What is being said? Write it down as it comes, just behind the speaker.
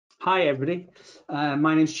Hi everybody,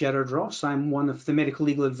 my name is Jerard Ross. I'm one of the medical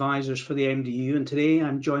legal advisors for the MDU, and today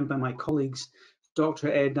I'm joined by my colleagues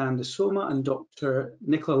Dr Ed Andasoma and Dr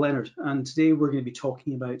Nicola Leonard, and today we're going to be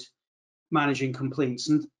talking about managing complaints.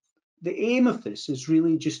 And the aim of this is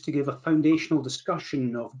really just to give a foundational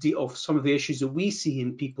discussion of some of the issues that we see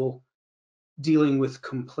in people dealing with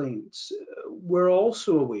complaints. We're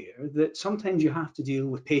also aware that sometimes you have to deal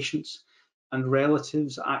with patients and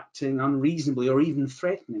relatives acting unreasonably or even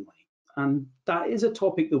threateningly. And that is a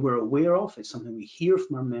topic that we're aware of. It's something we hear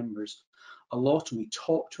from our members a lot, and we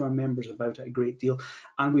talk to our members about it a great deal.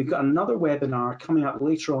 And we've got another webinar coming up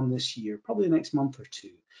later on this year, probably the next month or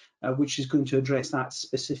two, which is going to address that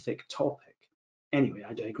specific topic. Anyway,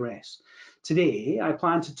 I digress. Today, I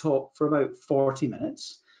plan to talk for about 40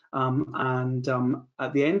 minutes. At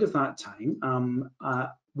the end of that time,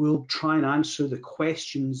 we'll try and answer the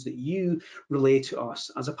questions that you relay to us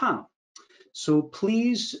as a panel. So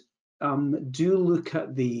please do look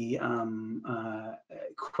at the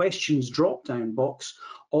questions drop-down box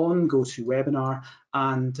on GoToWebinar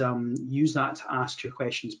and use that to ask your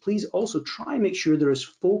questions. Please also try and make sure they're as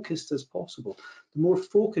focused as possible. The more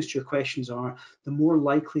focused your questions are, the more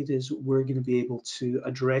likely it is we're going to be able to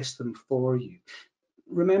address them for you.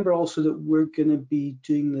 Remember also that we're going to be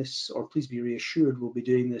doing this, or please be reassured, we'll be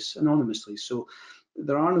doing this anonymously. So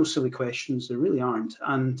there are no silly questions, there really aren't.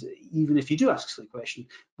 And even if you do ask a silly question,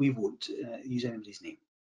 we won't use anybody's name.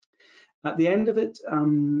 At the end of it,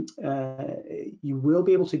 you will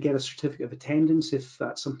be able to get a certificate of attendance if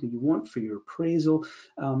that's something you want for your appraisal.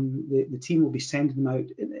 The team will be sending them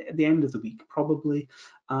out at the end of the week, probably.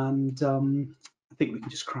 And I think we can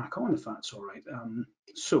just crack on if that's all right.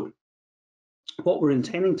 So what we're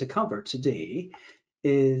intending to cover today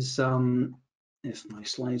is, if my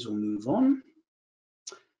slides will move on,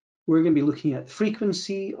 we're going to be looking at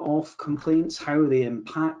frequency of complaints, how they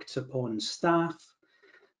impact upon staff,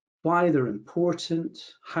 why they're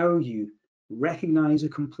important, how you recognize a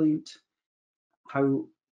complaint, how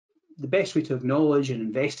the best way to acknowledge and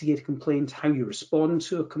investigate a complaint, how you respond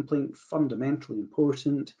to a complaint, fundamentally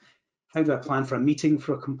important. How do I plan for a meeting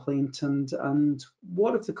for a complaint, and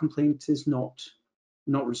what if the complaint is not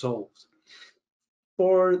resolved?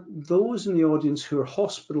 For those in the audience who are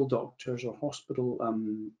hospital doctors or hospital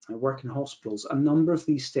work in hospitals, a number of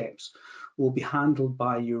these steps will be handled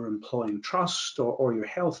by your employing trust or your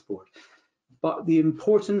health board. But the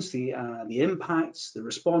importance, the impacts, the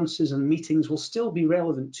responses and meetings will still be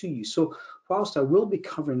relevant to you. So whilst I will be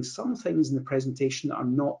covering some things in the presentation that are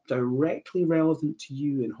not directly relevant to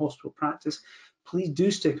you in hospital practice, please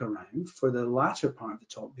do stick around for the latter part of the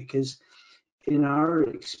talk, because in our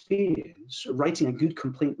experience, writing a good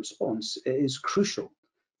complaint response is crucial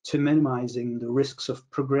to minimizing the risks of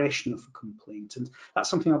progression of a complaint. And that's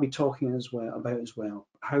something I'll be talking about as well,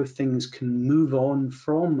 how things can move on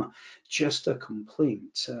from just a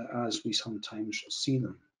complaint as we sometimes see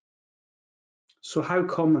them. So how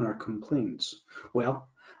common are complaints? Well,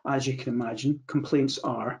 as you can imagine, complaints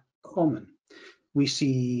are common. We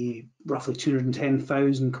see roughly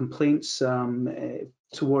 210,000 complaints to the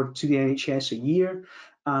NHS a year,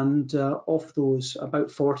 and of those, about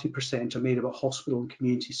 40% are made about hospital and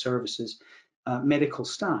community services, medical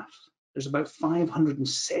staff. There's about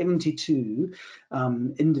 572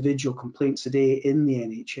 individual complaints a day in the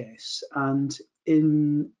NHS, and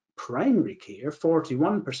in primary care,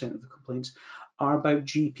 41% of the complaints are about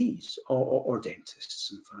GPs or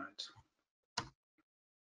dentists, in fact.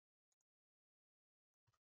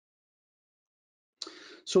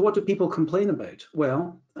 So what do people complain about?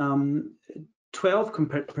 Well,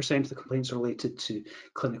 12% of the complaints are related to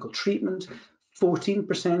clinical treatment,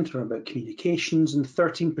 14% are about communications, and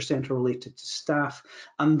 13% are related to staff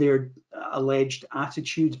and their alleged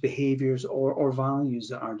attitudes, behaviours or values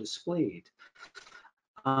that are displayed.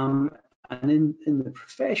 And in the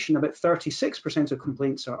profession, about 36% of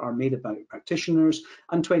complaints are made about practitioners,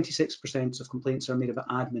 and 26% of complaints are made about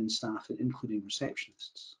admin staff, including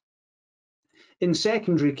receptionists. In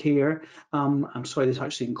secondary care, I'm sorry, this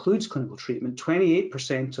actually includes clinical treatment,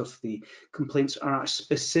 28% of the complaints are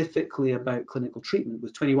specifically about clinical treatment,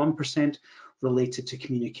 with 21% related to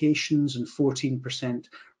communications and 14%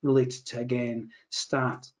 related to, again,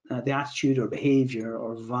 staff, the attitude or behaviour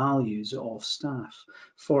or values of staff.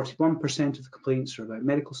 41% of the complaints are about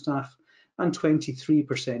medical staff, and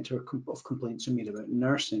 23% of complaints are made about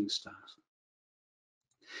nursing staff.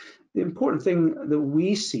 The important thing that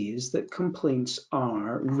we see is that complaints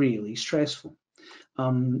are really stressful.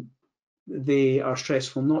 They are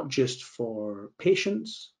stressful not just for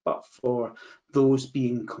patients, but for those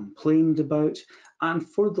being complained about and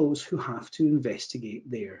for those who have to investigate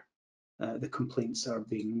their the complaints that are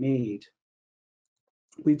being made.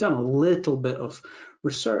 We've done a little bit of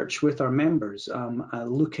research with our members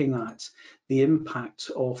looking at the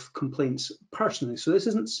impact of complaints personally. So this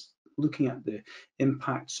isn't looking at the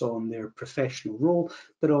impacts on their professional role,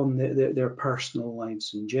 but on their personal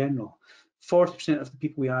lives in general. 40% of the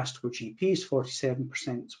people we asked were GPs,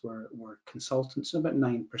 47% were consultants, and about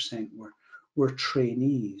 9% were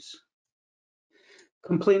trainees.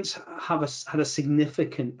 Complaints have had a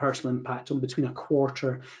significant personal impact on between a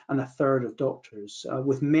quarter and a third of doctors,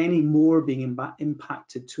 with many more being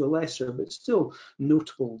impacted to a lesser but still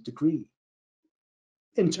notable degree.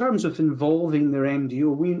 In terms of involving their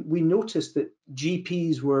MDO, we noticed that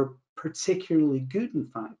GPs were particularly good, in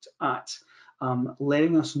fact, at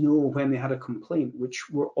letting us know when they had a complaint, which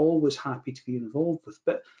we're always happy to be involved with.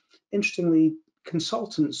 But interestingly,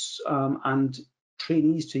 consultants and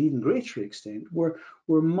trainees to even greater extent were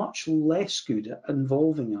much less good at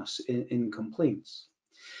involving us in complaints,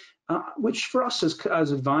 which for us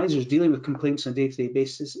as advisors dealing with complaints on a day-to-day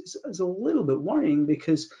basis is a little bit worrying,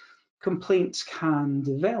 because complaints can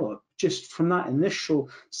develop. Just from that initial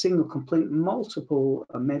single complaint, multiple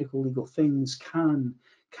medical legal things can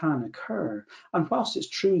occur. And whilst it's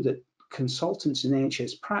true that consultants in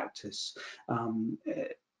NHS practice,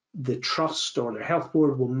 the trust or their health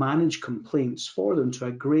board will manage complaints for them to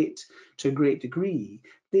a great degree,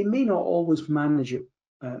 they may not always manage it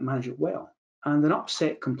well. And an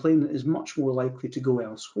upset complainant is much more likely to go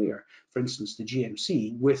elsewhere, for instance, the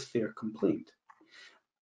GMC, with their complaint.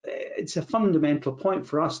 It's a fundamental point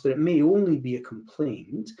for us that it may only be a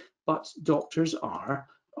complaint, but doctors are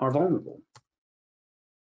vulnerable.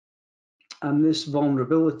 And this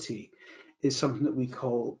vulnerability is something that we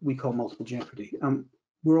call multiple jeopardy.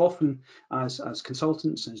 We're often, as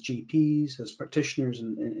consultants, as GPs, as practitioners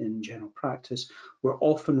in general practice, we're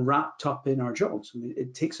often wrapped up in our jobs. I mean,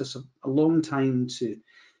 it takes us a long time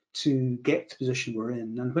to get to the position we're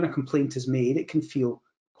in. And when a complaint is made, it can feel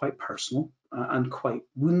quite personal and quite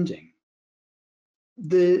wounding.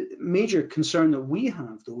 The major concern that we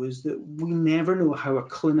have, though, is that we never know how a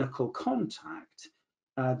clinical contact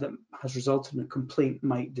that has resulted in a complaint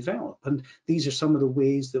might develop. And these are some of the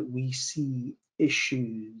ways that we see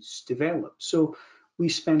issues develop. So we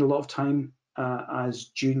spend a lot of time as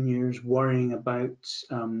juniors worrying about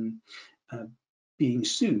being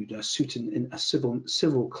sued, a suit in a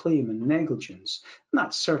civil claim and negligence. And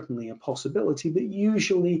that's certainly a possibility, but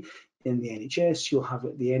usually in the NHS, you'll have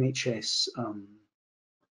the NHS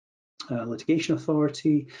Litigation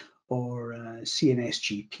Authority or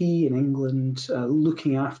CNSGP in England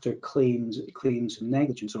looking after claims and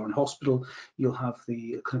negligence, or in hospital, you'll have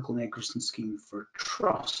the Clinical Negligence Scheme for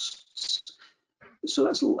trusts. So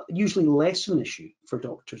that's usually less of an issue for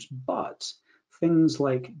doctors, but things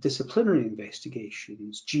like disciplinary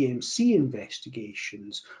investigations, GMC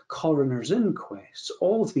investigations, coroner's inquests,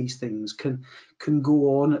 all of these things can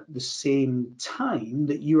go on at the same time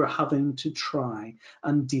that you are having to try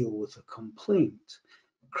and deal with a complaint.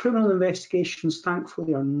 Criminal investigations,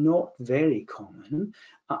 thankfully, are not very common,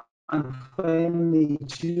 and when they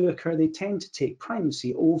do occur, they tend to take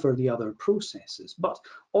primacy over the other processes. But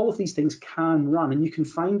all of these things can run, and you can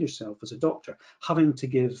find yourself as a doctor having to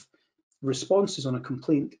give responses on a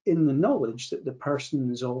complaint in the knowledge that the person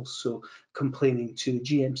is also complaining to the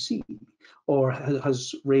GMC or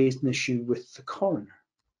has raised an issue with the coroner.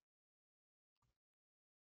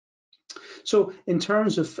 So in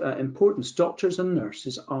terms of importance, doctors and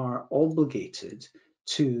nurses are obligated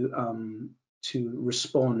to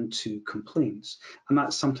respond to complaints, and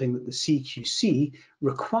that's something that the CQC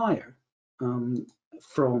require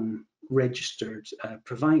from registered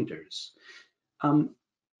providers.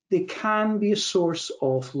 They can be a source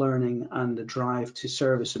of learning and a drive to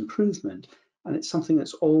service improvement, and it's something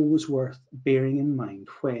that's always worth bearing in mind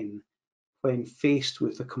when faced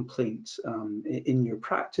with a complaint in your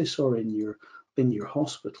practice or in your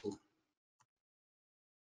hospital.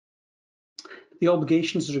 The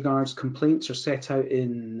obligations as regards complaints are set out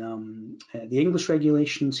in the English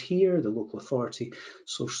regulations here, the Local Authority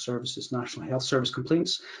Social Services National Health Service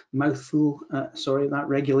Complaints, mouthful, that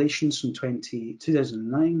regulations from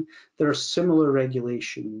 2009. There are similar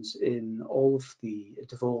regulations in all of the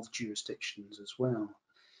devolved jurisdictions as well.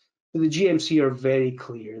 But the GMC are very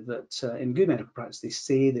clear that in good medical practice, they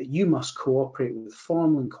say that you must cooperate with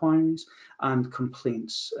formal inquiries and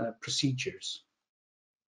complaints procedures.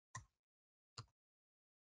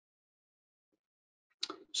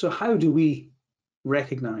 So how do we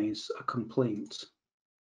recognise a complaint?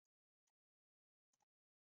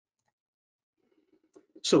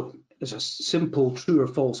 So there's a simple true or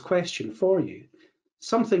false question for you.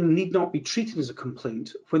 Something need not be treated as a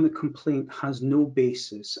complaint when the complaint has no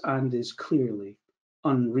basis and is clearly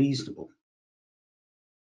unreasonable.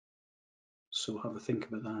 So have a think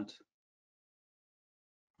about that.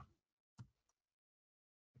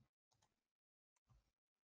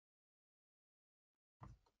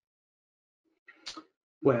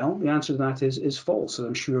 Well, the answer to that is false, and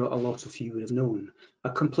I'm sure a lot of you would have known. A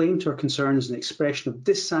complaint or concern is an expression of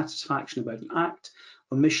dissatisfaction about an act,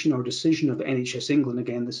 omission or decision of NHS England.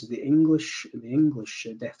 Again, this is the English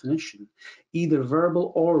definition, either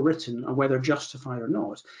verbal or written, and whether justified or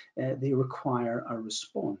not, they require a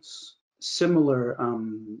response. Similar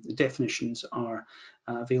definitions are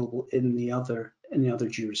available in the other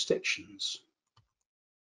jurisdictions.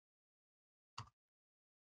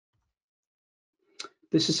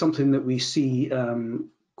 This is something that we see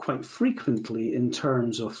quite frequently in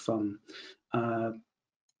terms of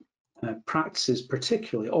practices,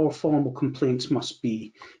 particularly. All formal complaints must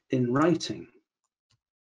be in writing.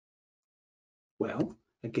 Well,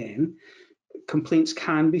 again, complaints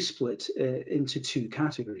can be split into two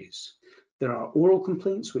categories. There are oral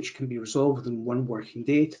complaints, which can be resolved within 1 working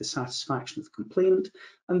day to the satisfaction of the complainant,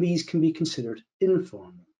 and these can be considered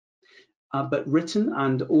informal. But written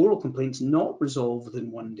and oral complaints not resolved within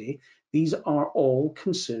 1 day, these are all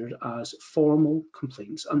considered as formal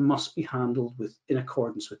complaints and must be handled in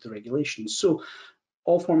accordance with the regulations. So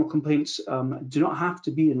all formal complaints do not have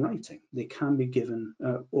to be in writing. They can be given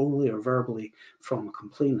orally or verbally from a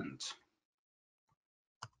complainant.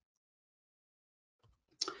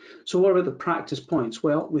 So what about the practice points?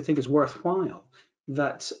 Well, we think it's worthwhile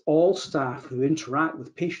that all staff who interact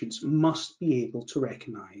with patients must be able to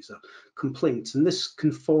recognise complaints, and this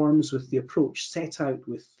conforms with the approach set out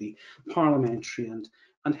with the Parliamentary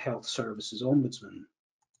and Health Services Ombudsman.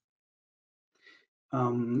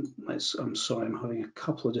 I'm sorry, I'm having a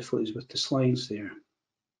couple of difficulties with the slides there.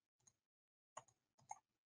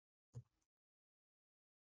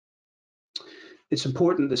 It's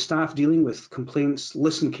important that staff dealing with complaints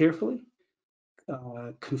listen carefully,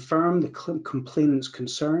 confirm the complainant's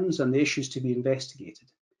concerns and the issues to be investigated.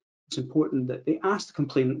 It's important that they ask the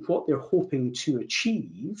complainant what they're hoping to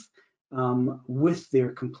achieve with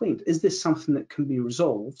their complaint. Is this something that can be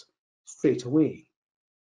resolved straight away?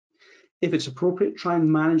 If it's appropriate, try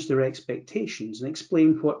and manage their expectations and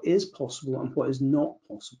explain what is possible and what is not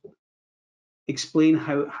possible. Explain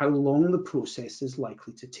how long the process is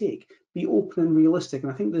likely to take. Be open and realistic.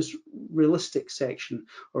 And I think this realistic section,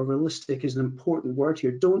 or realistic, is an important word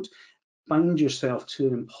here. Don't bind yourself to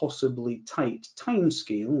an impossibly tight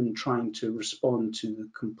timescale in trying to respond to the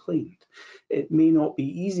complaint. It may not be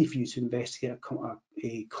easy for you to investigate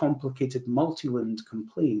a complicated multi-limbed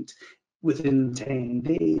complaint within 10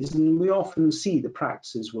 days, and we often see the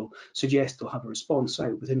practices will suggest they'll have a response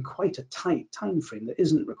out within quite a tight time frame that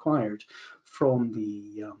isn't required from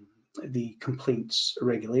the complaints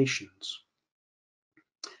regulations.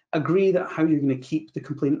 Agree that how you're going to keep the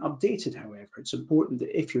complainant updated, however. It's important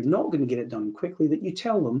that if you're not going to get it done quickly, that you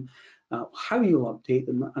tell them how you'll update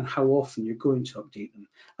them and how often you're going to update them.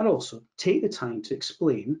 And also take the time to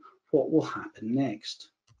explain what will happen next.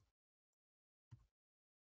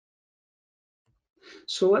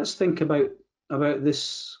 So let's think about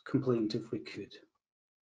this complaint if we could.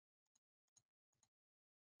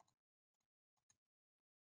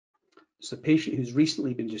 It's a patient who's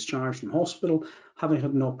recently been discharged from hospital, having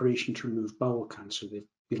had an operation to remove bowel cancer. They've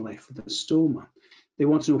been left with a stoma. They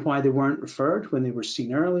want to know why they weren't referred when they were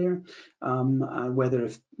seen earlier, wanting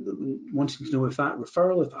to know if that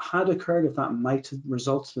referral, if it had occurred, if that might have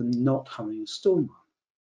resulted in not having a stoma.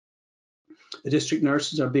 The district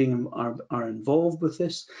nurses are involved with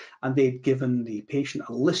this, and they've given the patient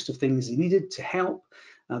a list of things they needed to help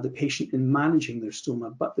the patient in managing their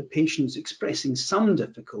stoma, but the patient's expressing some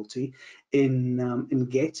difficulty in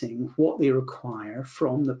getting what they require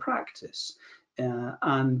from the practice.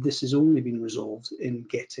 And this has only been resolved in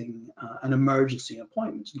getting an emergency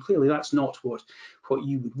appointment. And clearly that's not what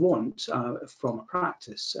you would want from a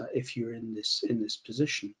practice if you're in this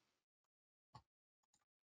position.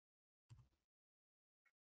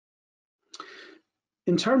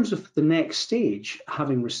 In terms of the next stage,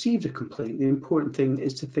 having received a complaint, the important thing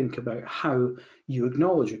is to think about how you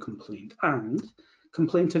acknowledge a complaint, and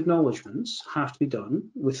complaint acknowledgements have to be done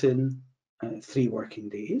within 3 working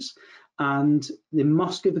days, and they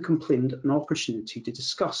must give the complainant an opportunity to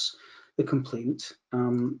discuss the complaint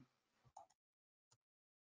and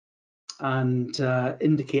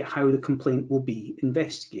indicate how the complaint will be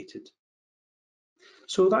investigated.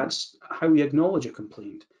 So that's how we acknowledge a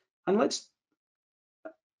complaint. And let's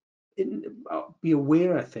be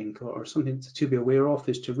aware, I think, or something to be aware of,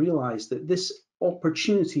 is to realise that this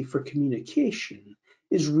opportunity for communication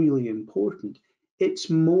is really important. It's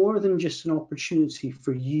more than just an opportunity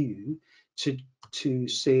for you to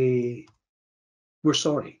say, we're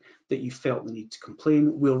sorry that you felt the need to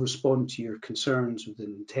complain, we'll respond to your concerns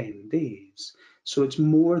within 10 days. So it's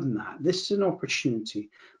more than that. This is an opportunity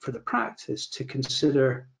for the practice to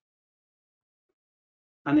consider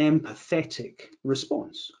an empathetic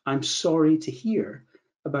response. I'm sorry to hear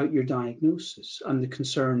about your diagnosis and the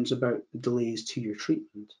concerns about the delays to your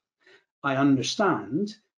treatment. I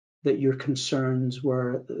understand that your concerns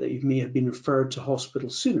were that you may have been referred to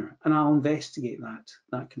hospital sooner, and I'll investigate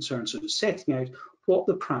that concern. So it's setting out what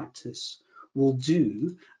the practice will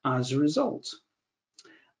do as a result.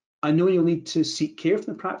 I know you'll need to seek care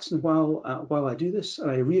from the practice while I do this,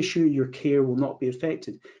 and I reassure you your care will not be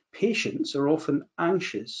affected. Patients are often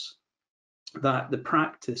anxious that the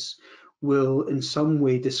practice will in some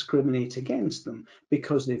way discriminate against them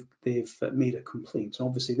because they've made a complaint.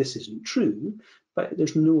 Obviously this isn't true, but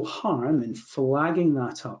there's no harm in flagging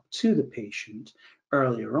that up to the patient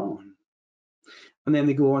earlier on. And then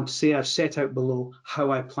they go on to say, I've set out below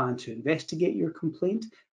how I plan to investigate your complaint.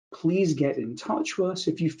 Please get in touch with us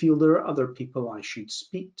if you feel there are other people I should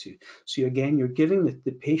speak to. So again, you're giving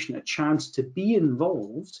the patient a chance to be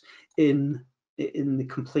involved in the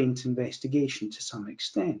complaint investigation to some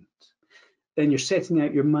extent. Then you're setting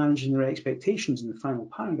out, you're managing their expectations in the final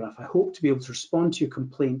paragraph. I hope to be able to respond to your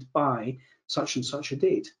complaint by such and such a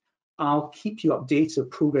date. I'll keep you updated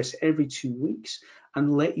of progress every 2 weeks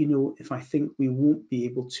and let you know if I think we won't be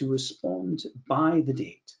able to respond by the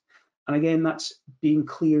date. And again, that's being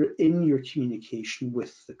clear in your communication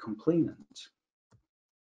with the complainant.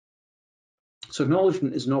 So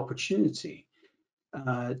acknowledgement is an opportunity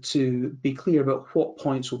to be clear about what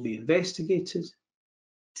points will be investigated,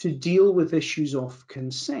 to deal with issues of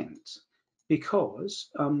consent, because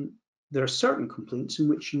there are certain complaints in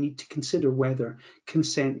which you need to consider whether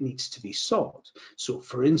consent needs to be sought. So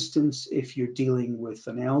for instance, if you're dealing with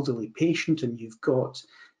an elderly patient and you've got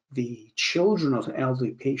the children of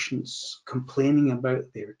elderly patients complaining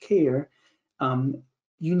about their care,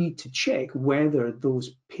 you need to check whether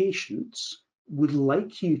those patients would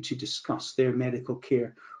like you to discuss their medical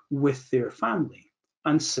care with their family.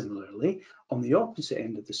 And similarly, on the opposite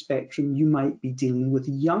end of the spectrum, you might be dealing with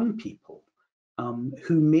young people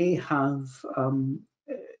who may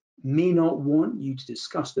not want you to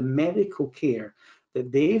discuss the medical care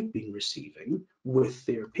that they've been receiving with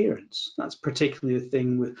their parents. That's particularly the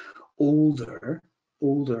thing with older,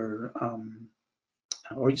 or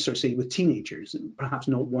say with teenagers, perhaps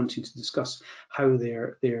not wanting to discuss how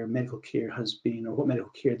their medical care has been or what medical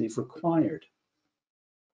care they've required.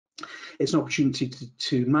 It's an opportunity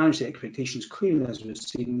to manage the expectations clearly, as we've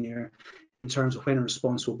seen here, in terms of when a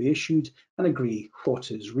response will be issued and agree what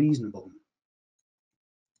is reasonable.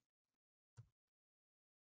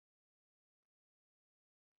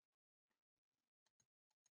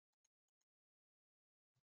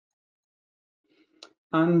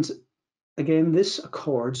 And again, this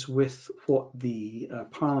accords with what the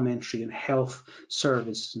Parliamentary and Health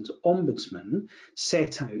Service and Ombudsman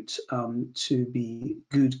set out to be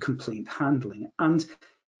good complaint handling. And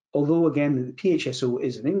although, again, the PHSO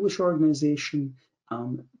is an English organisation,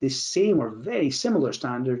 the same or very similar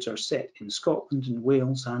standards are set in Scotland and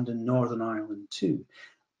Wales and in Northern Ireland too.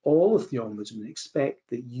 All of the Ombudsmen expect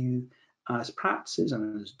that you, as practices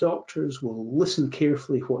and as doctors, will listen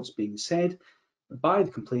carefully to what's being said by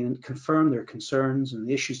the complainant, confirm their concerns and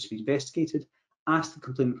the issues to be investigated, ask the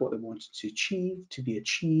complainant what they want to be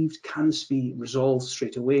achieved, can this be resolved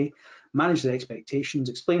straight away, manage their expectations,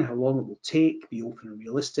 explain how long it will take, be open and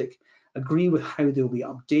realistic, agree with how they'll be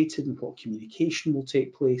updated and what communication will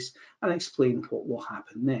take place, and explain what will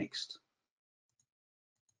happen next.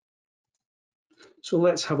 So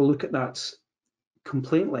let's have a look at that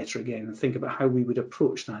complaint letter again and think about how we would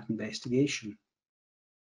approach that investigation.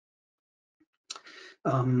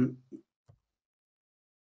 In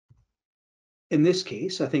this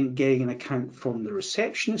case, I think getting an account from the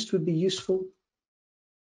receptionist would be useful,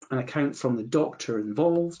 an account from the doctor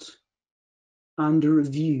involved, and a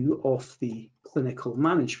review of the clinical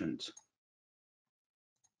management,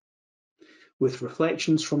 with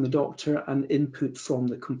reflections from the doctor and input from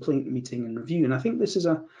the complaint meeting and review. And I think this is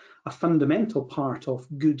a fundamental part of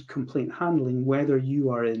good complaint handling, whether you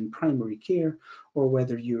are in primary care or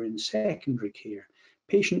whether you're in secondary care.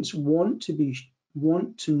 Patients want to be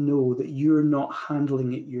want to know that you're not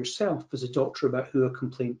handling it yourself as a doctor about who a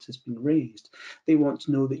complaint has been raised. They want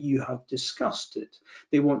to know that you have discussed it.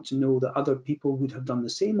 They want to know that other people would have done the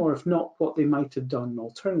same, or if not, what they might have done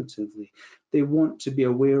alternatively. They want to be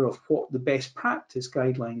aware of what the best practice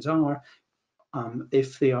guidelines are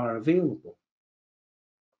if they are available.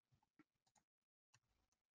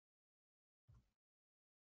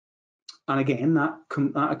 And again, that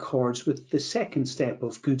accords with the second step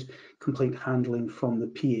of good complaint handling from the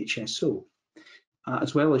PHSO.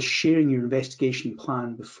 As well as sharing your investigation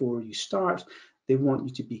plan before you start, they want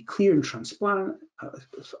you to be clear and transparent,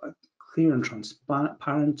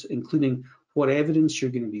 including what evidence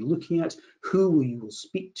you're going to be looking at, who you will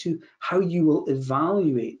speak to, how you will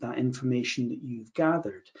evaluate that information that you've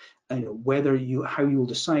gathered, and how you will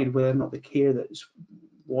decide whether or not the care that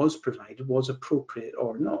was provided was appropriate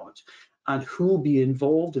or not, and who will be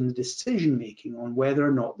involved in the decision making on whether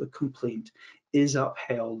or not the complaint is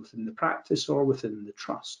upheld within the practice or within the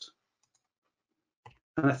trust.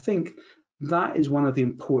 And I think that is one of the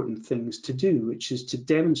important things to do, which is to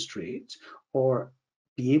demonstrate, or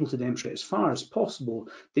be able to demonstrate as far as possible,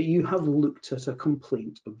 that you have looked at a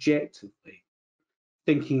complaint objectively,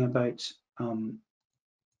 thinking about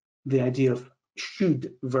the idea of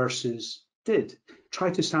should versus did. Try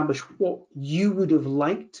to establish what you would have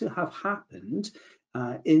liked to have happened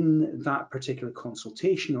in that particular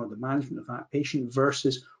consultation or the management of that patient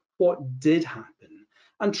versus what did happen,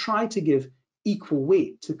 and try to give equal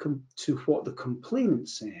weight to what the complainant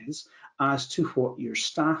says as to what your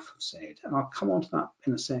staff have said. And I'll come on to that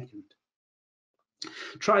in a second.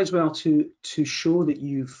 Try as well to show that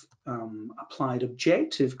you've applied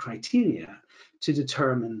objective criteria to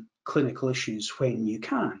determine clinical issues when you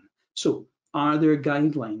can. So, are there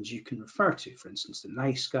guidelines you can refer to, for instance, the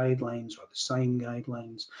NICE guidelines or the SIGN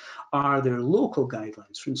guidelines? Are there local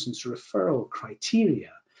guidelines, for instance, referral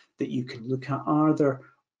criteria that you can look at? Are there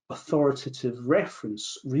authoritative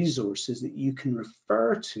reference resources that you can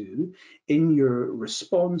refer to in your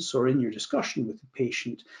response or in your discussion with the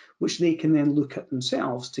patient, which they can then look at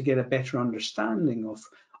themselves to get a better understanding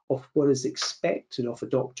of what is expected of a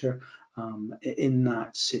doctor in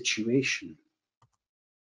that situation?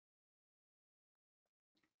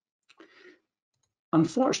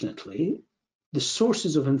 Unfortunately, the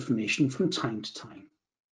sources of information from time to time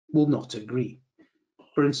will not agree.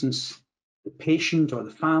 For instance, the patient or the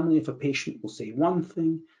family of a patient will say one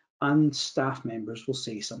thing and staff members will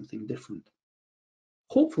say something different.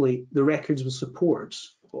 Hopefully, the records will support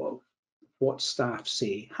what staff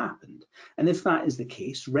say happened. And if that is the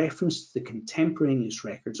case, reference to the contemporaneous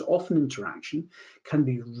records, often interaction, can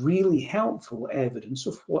be really helpful evidence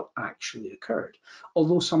of what actually occurred.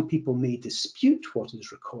 Although some people may dispute what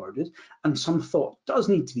is recorded and some thought does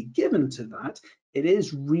need to be given to that, it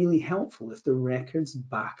is really helpful if the records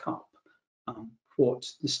back up what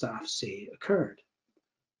the staff say occurred.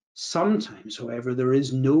 Sometimes, however, there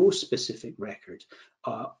is no specific record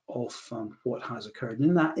of what has occurred. And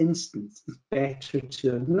in that instance, it's better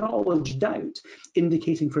to acknowledge doubt,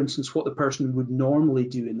 indicating, for instance, what the person would normally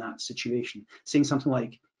do in that situation, saying something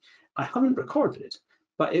like, I haven't recorded it,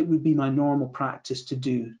 but it would be my normal practice to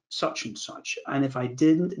do such and such. And if I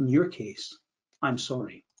didn't, in your case, I'm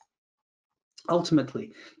sorry.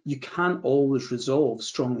 Ultimately, you can't always resolve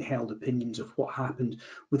strongly held opinions of what happened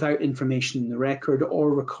without information in the record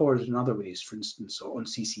or recorded in other ways, for instance, on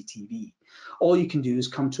CCTV. All you can do is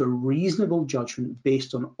come to a reasonable judgment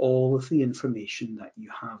based on all of the information that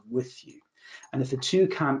you have with you. And if the two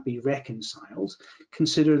can't be reconciled,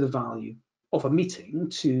 consider the value of a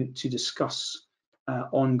meeting to discuss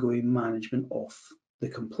ongoing management of the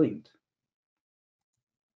complaint.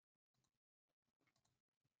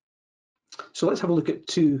 So let's have a look at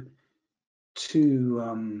two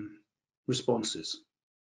responses.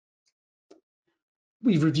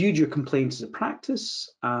 We've reviewed your complaint as a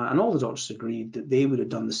practice, and all the doctors agreed that they would have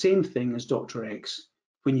done the same thing as Dr. X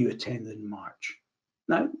when you attended in March.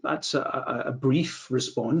 Now, that's a brief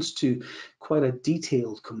response to quite a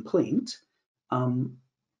detailed complaint,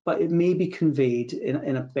 but it may be conveyed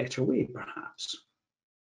in a better way, perhaps.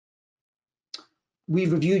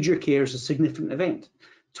 We've reviewed your care as a significant event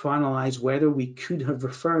to analyse whether we could have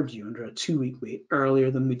referred you under a 2-week wait earlier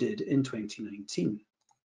than we did in 2019.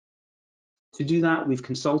 To do that, we've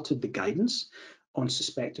consulted the guidance on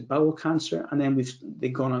suspected bowel cancer, and then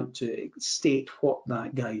they've gone out to state what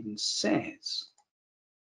that guidance says.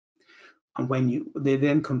 And they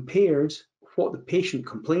then compared what the patient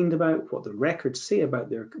complained about, what the records say about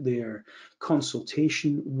their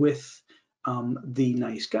consultation with the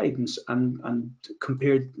NICE guidance, and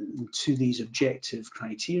compared to these objective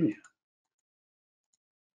criteria.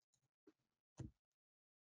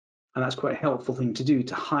 And that's quite a helpful thing to do,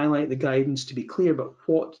 to highlight the guidance, to be clear about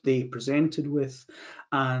what they presented with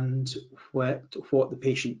and what the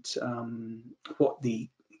patient, what the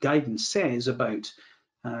guidance says about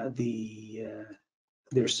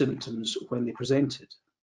their symptoms when they presented.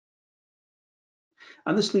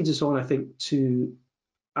 And this leads us on, I think, to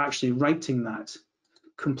actually writing that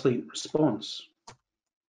complaint response.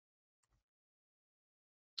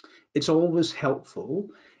 It's always helpful,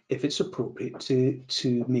 if it's appropriate,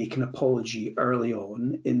 to make an apology early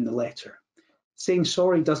on in the letter. Saying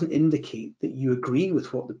sorry doesn't indicate that you agree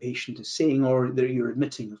with what the patient is saying or that you're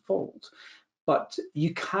admitting a fault, but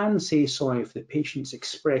you can say sorry if the patient's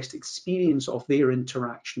expressed experience of their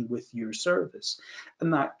interaction with your service,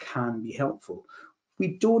 and that can be helpful.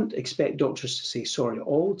 We don't expect doctors to say sorry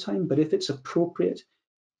all the time, but if it's appropriate,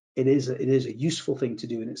 it is a useful thing to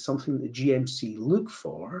do, and it's something that the GMC look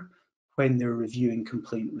for when they're reviewing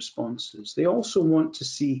complaint responses. They also want to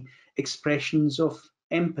see expressions of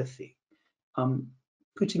empathy.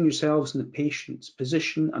 Putting yourselves in the patient's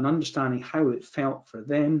position and understanding how it felt for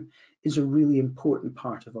them is a really important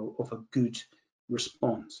part of a good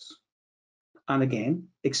response. And again,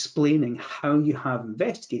 explaining how you have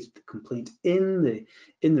investigated the complaint in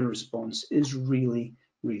the response is really,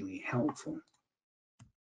 really helpful.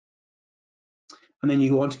 And then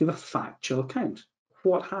you want to give a factual account.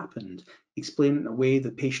 What happened? Explain it in a way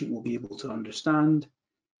the patient will be able to understand.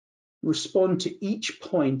 Respond to each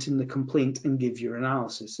point in the complaint and give your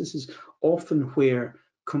analysis. This is often where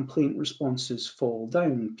complaint responses fall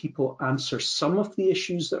down. People answer some of the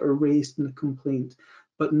issues that are raised in the complaint,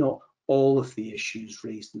 but not all of the issues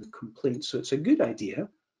raised in the complaint. So it's a good idea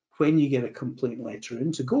when you get a complaint letter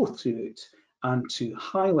in to go through it and to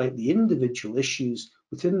highlight the individual issues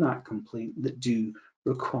within that complaint that do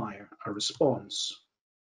require a response.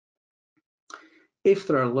 If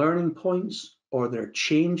there are learning points or there are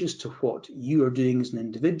changes to what you are doing as an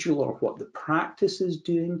individual or what the practice is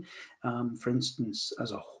doing, for instance,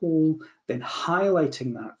 as a whole, then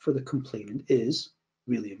highlighting that for the complainant is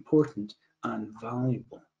really important and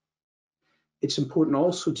valuable. It's important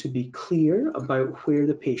also to be clear about where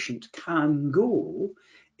the patient can go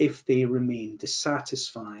if they remain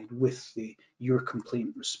dissatisfied with your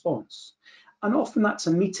complaint response. And often that's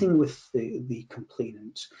a meeting with the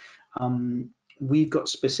complainant. We've got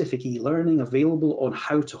specific e-learning available on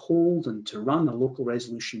how to hold and to run a local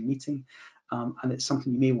resolution meeting, and it's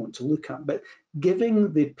something you may want to look at. But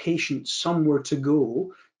giving the patient somewhere to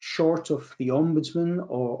go, short of the Ombudsman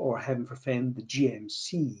or heaven forfend, the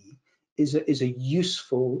GMC, is a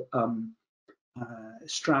useful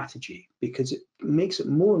strategy, because it makes it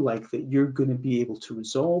more likely that you're going to be able to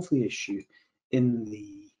resolve the issue in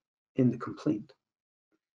the complaint.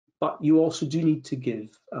 But you also do need to give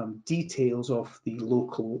details of the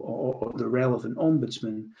local or the relevant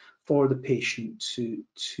ombudsman for the patient to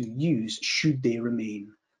use should they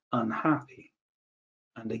remain unhappy.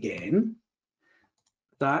 And again,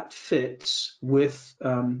 that fits with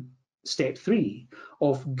step 3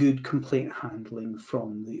 of good complaint handling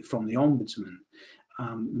from the ombudsman,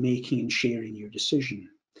 making and sharing your decision.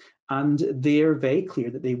 And they're very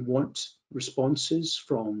clear that they want responses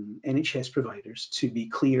from NHS providers to be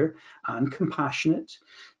clear and compassionate,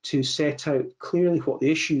 to set out clearly what the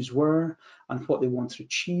issues were and what they want to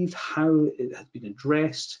achieve, how it has been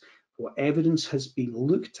addressed, what evidence has been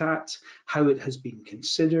looked at, how it has been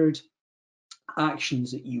considered,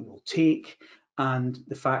 actions that you will take, and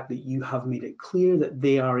the fact that you have made it clear that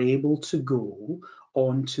they are able to go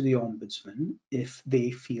on to the Ombudsman if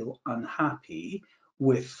they feel unhappy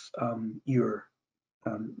with your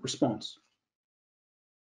response.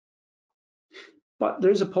 But there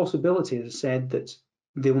is a possibility, as I said, that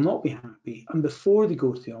they will not be happy, and before they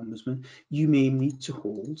go to the Ombudsman, you may need to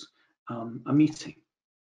hold a meeting.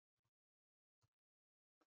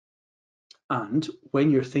 And when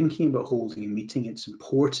you're thinking about holding a meeting, it's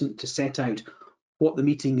important to set out what the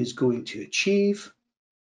meeting is going to achieve.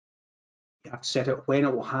 You have to set out when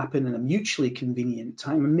it will happen in a mutually convenient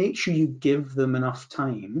time, and make sure you give them enough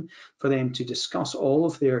time for them to discuss all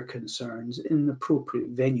of their concerns in an appropriate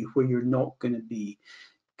venue where you're not going to be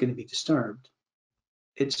disturbed.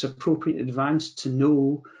 It's appropriate in advance to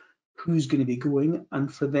know who's going to be going,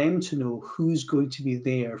 and for them to know who's going to be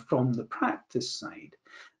there from the practice side,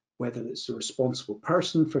 whether it's a responsible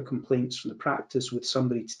person for complaints from the practice with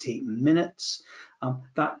somebody to take minutes.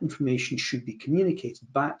 That information should be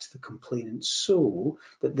communicated back to the complainant so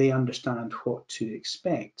that they understand what to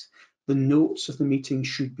expect. The notes of the meeting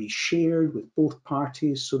should be shared with both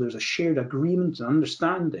parties, so there's a shared agreement and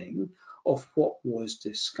understanding of what was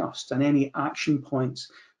discussed, and any action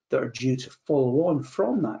points that are due to follow on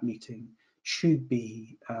from that meeting should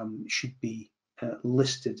be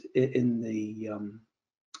listed in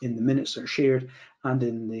the minutes that are shared and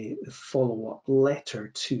in the follow-up letter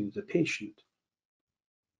to the patient.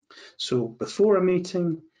 So before a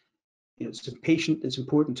meeting, it's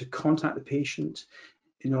important to contact the patient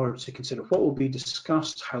in order to consider what will be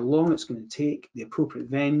discussed, how long it's going to take, the appropriate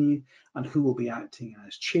venue, and who will be acting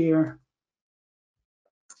as chair.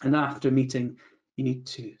 And after a meeting, you need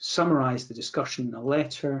to summarise the discussion in a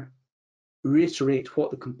letter, reiterate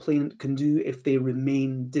what the complainant can do if they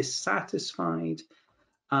remain dissatisfied,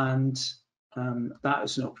 and that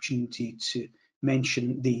is an opportunity to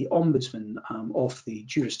mention the Ombudsman of the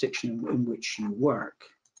jurisdiction in which you work.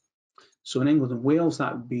 So in England and Wales,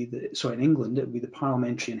 that would be in England, it would be the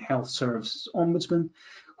Parliamentary and Health Services Ombudsman,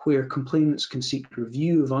 where complainants can seek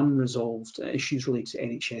review of unresolved issues related to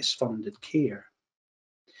NHS-funded care.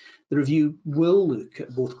 The review will look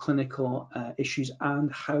at both clinical issues and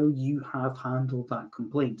how you have handled that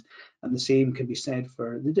complaint. And the same can be said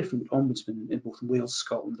for the different ombudsmen in both Wales,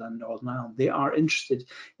 Scotland and Northern Ireland. They are interested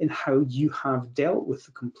in how you have dealt with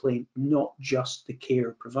the complaint, not just the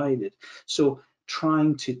care provided. So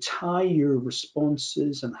trying to tie your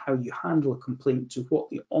responses and how you handle a complaint to what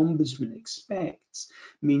the ombudsman expects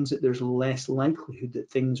means that there's less likelihood that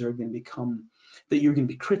things are going to become, that you're going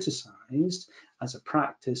to be criticised as a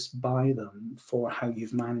practice by them for how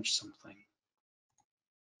you've managed something.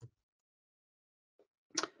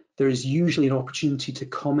 There is usually an opportunity to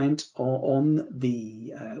comment on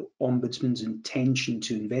the ombudsman's intention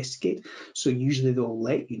to investigate. So usually they'll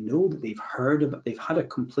let you know that they've had a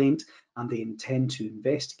complaint and they intend to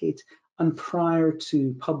investigate. And prior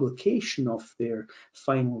to publication of their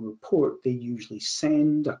final report, they usually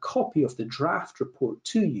send a copy of the draft report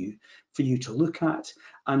to you for you to look at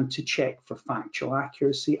and to check for factual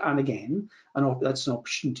accuracy. And again, that's an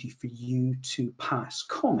opportunity for you to pass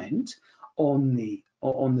comment on the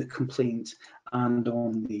complaint and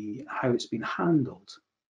on how it's been handled.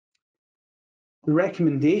 The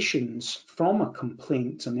recommendations from a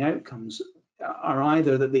complaint and the outcomes are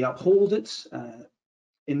either that they uphold it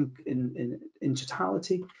in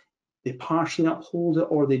totality, they partially uphold it,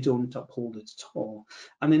 or they don't uphold it at all.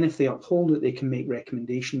 And then if they uphold it, they can make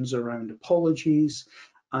recommendations around apologies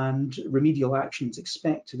and remedial actions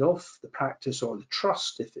expected of the practice or the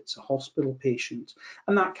trust if it's a hospital patient,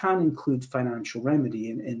 and that can include financial remedy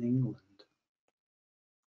in England.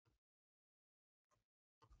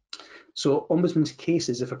 So Ombudsman's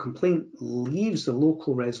cases, if a complaint leaves the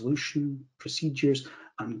local resolution procedures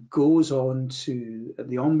and goes on to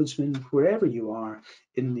the Ombudsman, wherever you are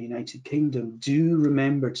in the United Kingdom, do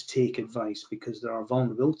remember to take advice because there are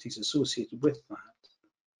vulnerabilities associated with that.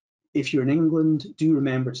 If you're in England, do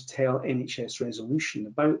remember to tell NHS Resolution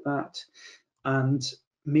about that and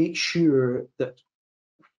make sure that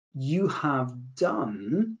you have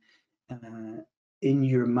done in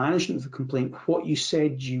your management of the complaint what you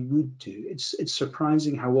said you would do. It's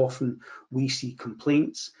surprising how often we see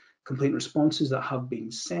complaint responses that have been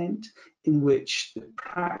sent in which the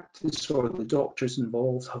practice or the doctors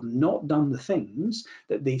involved have not done the things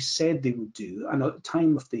that they said they would do, and at the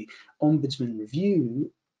time of the Ombudsman review,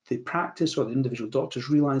 the practice or the individual doctors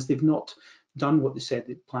realise they've not done what they said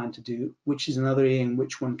they planned to do, which is another area in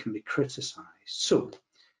which one can be criticised. So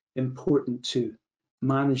important to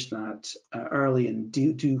manage that early and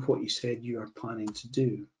do what you said you are planning to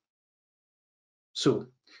do. So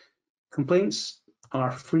complaints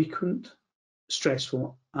are frequent,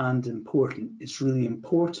 stressful and important. It's really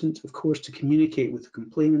important, of course, to communicate with the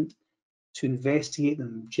complainant, to investigate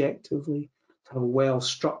them objectively, to have a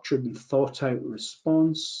well-structured and thought-out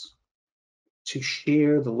response, to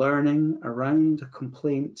share the learning around a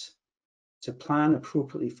complaint, to plan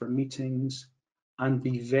appropriately for meetings, and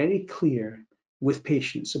be very clear with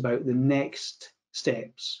patients about the next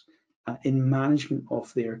steps in management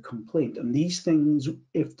of their complaint. And these things,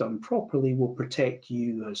 if done properly, will protect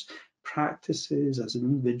you as practices, as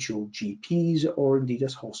individual GPs, or indeed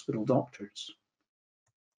as hospital doctors.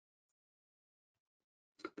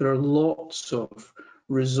 There are lots of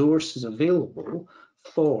resources available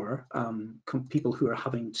for people who are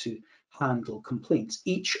having to handle complaints.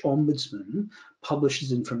 Each ombudsman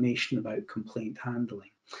publishes information about complaint handling,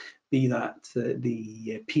 be that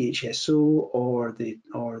the PHSO or the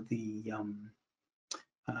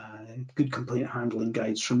good complaint handling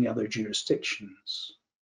guides from the other jurisdictions.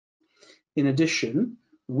 In addition,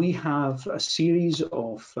 we have a series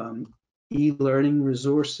of e-learning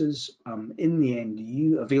resources in the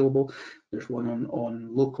MDU available. There's one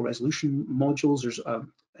on local resolution modules. There's an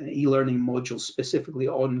e-learning module specifically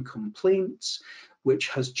on complaints, which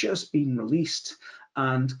has just been released,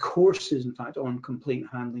 and courses, in fact, on complaint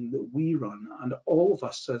handling that we run. And all of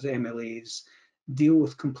us as MLAs deal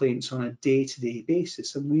with complaints on a day-to-day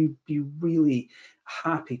basis, and we'd be really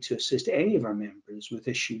happy to assist any of our members with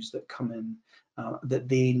issues that come in that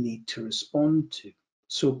they need to respond to.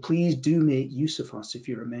 So please do make use of us if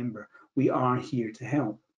you're a member. We are here to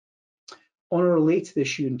help. On a related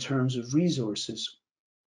issue in terms of resources,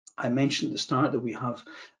 I mentioned at the start that we have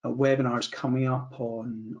webinars coming up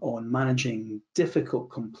on managing difficult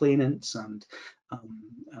complainants, and I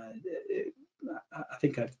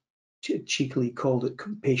think I've cheekily called it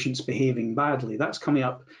patients behaving badly. That's coming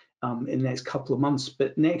up in the next couple of months,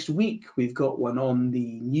 but next week we've got one on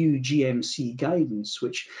the new GMC guidance,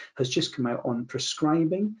 which has just come out on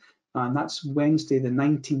prescribing, and that's Wednesday the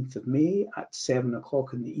 19th of May at 7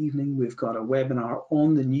 o'clock in the evening. We've got a webinar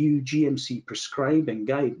on the new GMC prescribing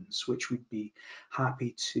guidance, which we'd be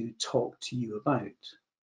happy to talk to you about.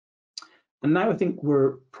 And now I think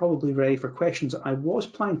we're probably ready for questions. I was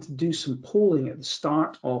planning to do some polling at the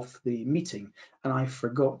start of the meeting, and I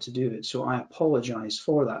forgot to do it, so I apologise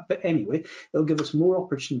for that. But anyway, it'll give us more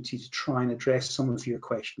opportunity to try and address some of your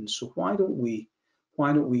questions. So why don't we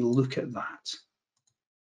look at that?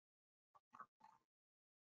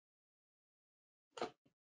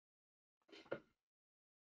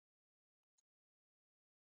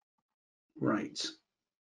 Right.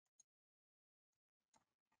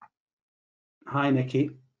 Hi,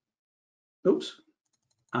 Nikki. Oops,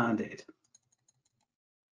 and Ed.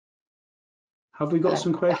 Have we got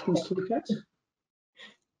some questions to look at?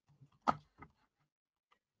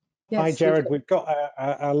 Yes, hi, Jerard. We've got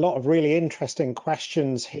a lot of really interesting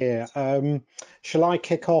questions here. Shall I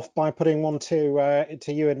kick off by putting one to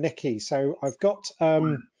you and Nikki? So I've got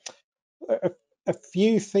a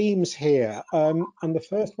few themes here, and the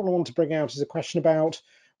first one I want to bring out is a question about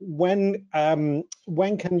when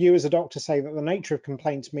can you as a doctor say that the nature of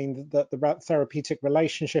complaints mean that the therapeutic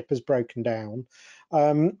relationship has broken down?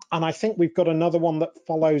 And I think we've got another one that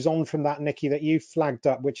follows on from that, Nikki, that you flagged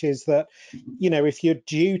up, which is that, you know, if you're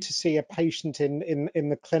due to see a patient in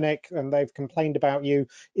the clinic and they've complained about you,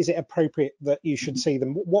 is it appropriate that you should see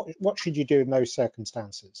them? What should you do in those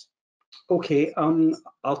circumstances? Okay,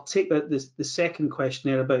 I'll take the second question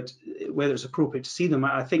there about whether it's appropriate to see them.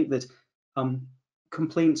 I think that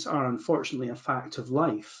complaints are unfortunately a fact of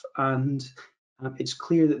life, and it's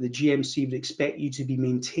clear that the GMC would expect you to be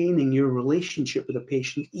maintaining your relationship with a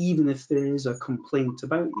patient even if there is a complaint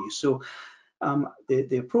about you. So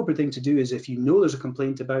the appropriate thing to do is, if you know there's a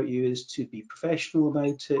complaint about you, is to be professional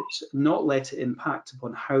about it, not let it impact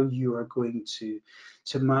upon how you are going to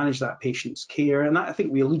manage that patient's care. And that, I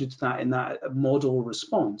think we alluded to that in that model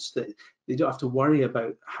response, that they don't have to worry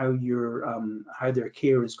about how their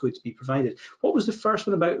care is going to be provided. What was the first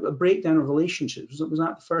one about a breakdown of relationships? Was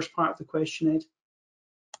that the first part of the question, Ed?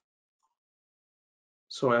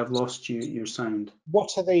 Sorry, I've lost your sound.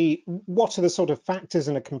 What are the sort of factors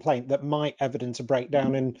in a complaint that might evidence a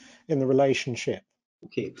breakdown in the relationship?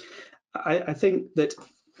 Okay, I think that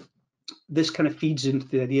this kind of feeds into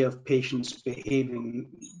the idea of patients behaving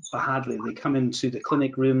badly. They come into the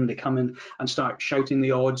clinic room, they come in and start shouting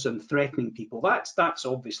the odds and threatening people. That's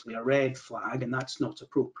obviously a red flag, and that's not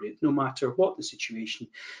appropriate. No matter what the situation,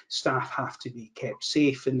 staff have to be kept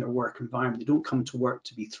safe in their work environment. They don't come to work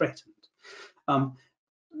to be threatened.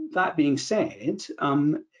 That being said,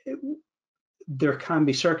 there can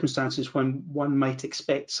be circumstances when one might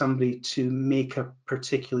expect somebody to make a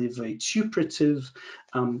particularly vituperative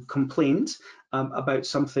complaint about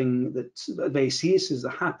something that's very serious that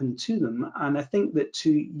happened to them. And I think that to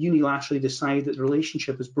unilaterally decide that the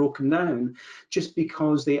relationship is broken down just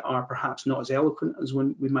because they are perhaps not as eloquent as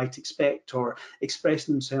we might expect, or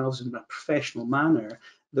expressing themselves in a professional manner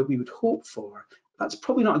that we would hope for, that's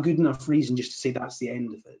probably not a good enough reason just to say that's the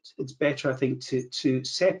end of it. It's better, I think, to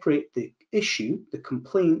separate the issue, the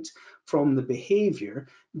complaint, from the behaviour,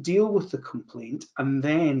 deal with the complaint, and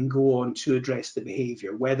then go on to address the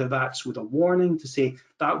behaviour, whether that's with a warning to say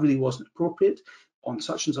that really wasn't appropriate, on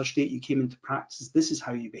such and such date you came into practice, this is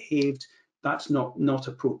how you behaved, that's not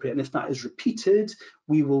appropriate. And if that is repeated,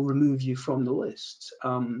 we will remove you from the list,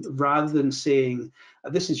 rather than saying,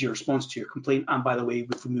 this is your response to your complaint, and by the way,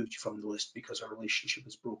 we've removed you from the list because our relationship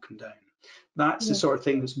is broken down. That's the sort of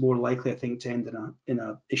thing that's more likely, I think, to end in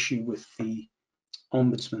a issue with the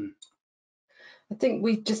Ombudsman. I think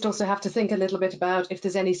we just also have to think a little bit about if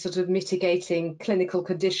there's any sort of mitigating clinical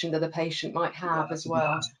condition that the patient might have as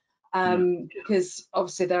well. Because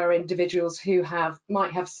obviously there are individuals who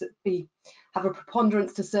might have a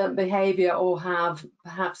preponderance to certain behaviour, or have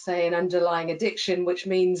perhaps, say, an underlying addiction, which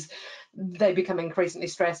means they become increasingly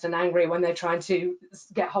stressed and angry when they're trying to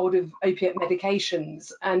get hold of opiate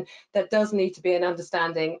medications. And there does need to be an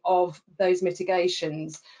understanding of those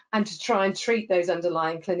mitigations and to try and treat those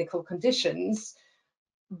underlying clinical conditions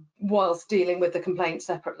whilst dealing with the complaint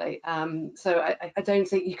separately. So I don't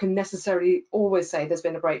think you can necessarily always say there's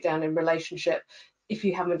been a breakdown in relationship if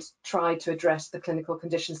you haven't tried to address the clinical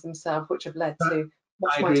conditions themselves, which have led to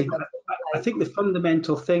much. I agree. I think the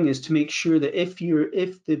fundamental thing is to make sure that if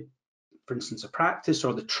the, for instance, a practice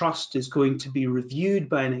or the trust is going to be reviewed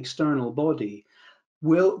by an external body,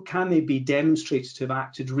 can they be demonstrated to have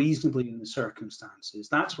acted reasonably in the circumstances?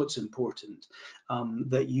 That's what's important,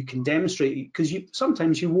 that you can demonstrate, because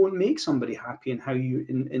sometimes you won't make somebody happy in how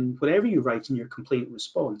in whatever you write in your complaint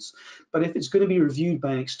response. But if it's going to be reviewed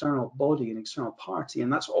by an external body, an external party,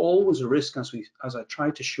 and that's always a risk, as I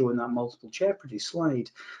tried to show in that multiple jeopardy slide,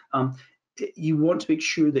 you want to make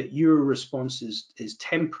sure that your response is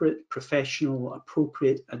temperate, professional,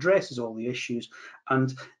 appropriate, addresses all the issues,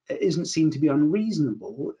 and isn't seen to be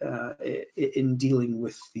unreasonable in dealing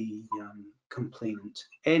with the complainant.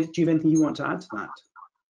 Ed, do you have anything you want to add to that?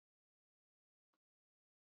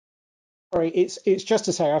 Sorry, it's just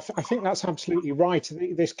to say, I think that's absolutely right.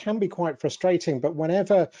 This can be quite frustrating, but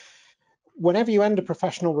whenever you end a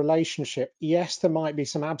professional relationship, yes, there might be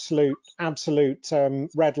some absolute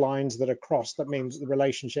red lines that are crossed that means the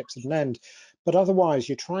relationship's at an end. But otherwise,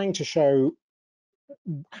 you're trying to show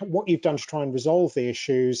what you've done to try and resolve the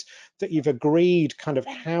issues, that you've agreed kind of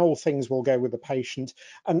how things will go with the patient.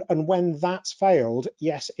 And when that's failed,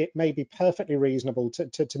 yes, it may be perfectly reasonable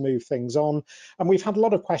to move things on. And we've had a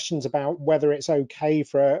lot of questions about whether it's okay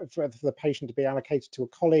for the patient to be allocated to a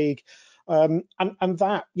colleague. And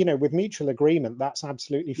that, you know, with mutual agreement, that's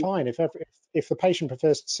absolutely fine. If the patient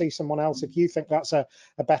prefers to see someone else, if you think that's a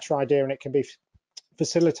better idea and it can be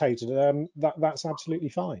facilitated, that's absolutely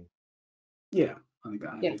fine. Yeah, I think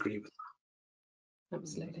I agree with that.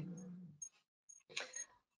 Absolutely.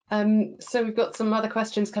 So we've got some other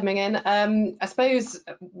questions coming in. I suppose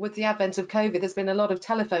with the advent of COVID, there's been a lot of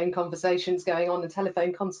telephone conversations going on and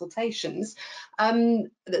telephone consultations.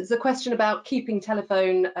 There's a question about keeping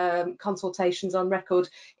telephone consultations on record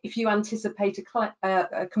if you anticipate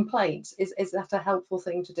a complaint. Is that a helpful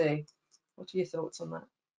thing to do? What are your thoughts on that?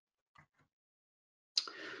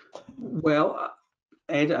 Well,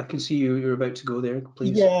 Ed, I can see you're about to go there,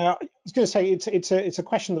 please. Yeah, I was going to say it's a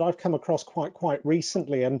question that I've come across quite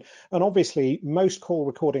recently, and obviously most call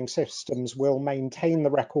recording systems will maintain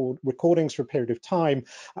the recordings for a period of time.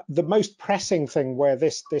 The most pressing thing where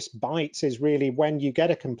this bites is really when you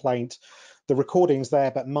get a complaint, the recording's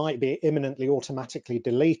there but might be imminently automatically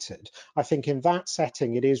deleted. I think in that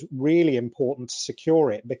setting it is really important to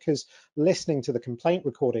secure it, because listening to the complaint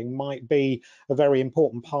recording might be a very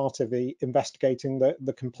important part of the investigating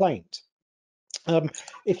the complaint.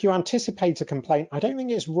 If you anticipate a complaint, I don't think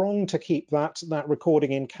it's wrong to keep that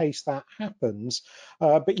recording in case that happens,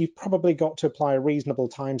 but you've probably got to apply a reasonable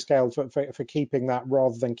timescale for keeping that,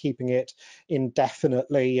 rather than keeping it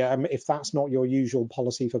indefinitely if that's not your usual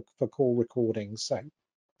policy for call recordings.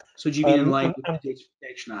 So do you mean in line with the Data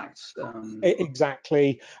Protection Act?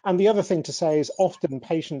 Exactly. And the other thing to say is often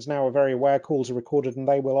patients now are very aware calls are recorded and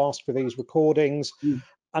they will ask for these recordings.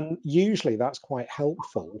 And usually that's quite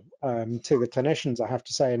helpful to the clinicians, I have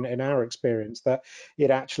to say, in our experience, that it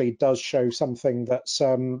actually does show something that's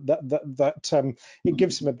it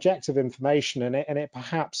gives some objective information, and it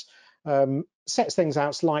perhaps sets things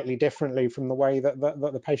out slightly differently from the way that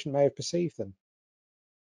the patient may have perceived them.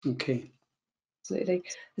 Okay. Absolutely.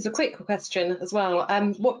 There's a quick question as well.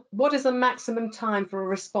 What is the maximum time for a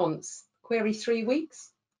response? Query 3 weeks?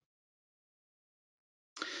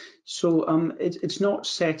 So it's not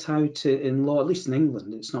set out in law, at least in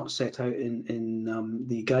England, it's not set out in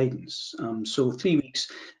the guidance. So 3 weeks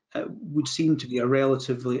would seem to be a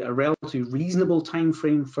relatively reasonable time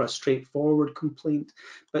frame for a straightforward complaint,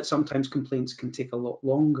 but sometimes complaints can take a lot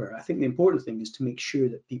longer. I think the important thing is to make sure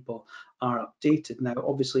that people are updated. Now,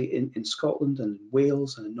 obviously in Scotland and in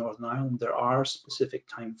Wales and in Northern Ireland, there are specific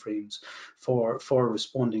time frames for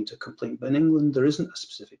responding to a complaint, but in England there isn't a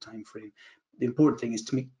specific time frame. The important thing is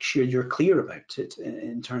to make sure you're clear about it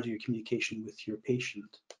in terms of your communication with your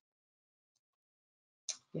patient.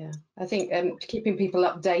 Yeah, I think keeping people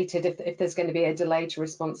updated if there's going to be a delay to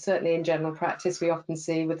response. Certainly in general practice, we often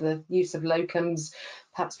see with the use of locums,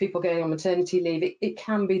 perhaps people going on maternity leave, it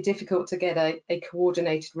can be difficult to get a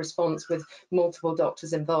coordinated response with multiple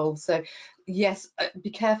doctors involved. So yes,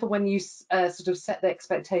 be careful when you sort of set the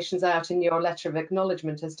expectations out in your letter of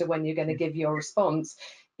acknowledgement as to when you're going to give your response.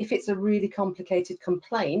 if it's a really complicated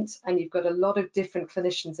complaint and you've got a lot of different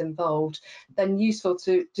clinicians involved, then useful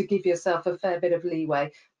to give yourself a fair bit of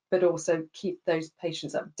leeway, but also keep those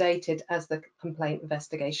patients updated as the complaint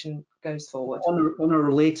investigation goes forward. On a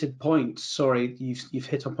related point, sorry, you've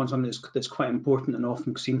hit upon something that's quite important and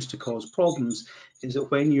often seems to cause problems, is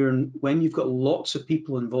that when you've got lots of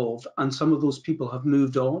people involved and some of those people have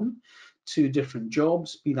moved on to different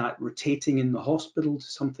jobs, be that rotating in the hospital to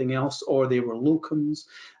something else, or they were locums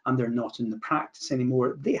and they're not in the practice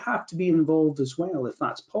anymore, they have to be involved as well if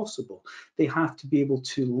that's possible. They have to be able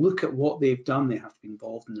to look at what they've done, they have to be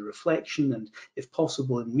involved in the reflection and, if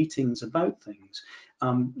possible, in meetings about things.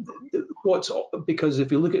 Because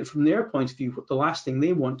if you look at it from their point of view, what the last thing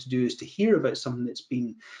they want to do is to hear about something that's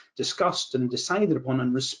been discussed and decided upon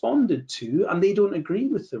and responded to, and they don't agree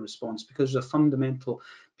with the response because there's a fundamental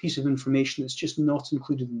piece of information that's just not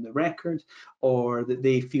included in the record, or that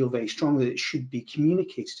they feel very strongly that it should be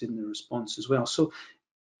communicated in the response as well. So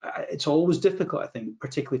it's always difficult, I think,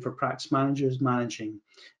 particularly for practice managers managing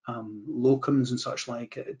locums and such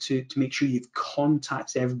like, to make sure you've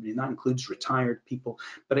contacted everybody, and that includes retired people.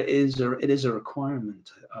 But it is a requirement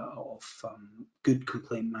of good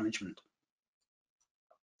complaint management.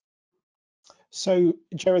 So,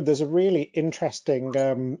 Jerard, there's a really interesting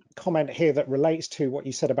comment here that relates to what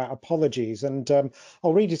you said about apologies, and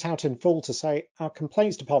I'll read it out in full to say, our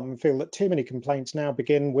complaints department feel that too many complaints now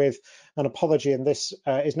begin with an apology, and this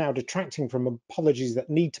is now detracting from apologies that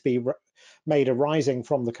need to be made arising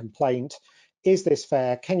from the complaint. Is this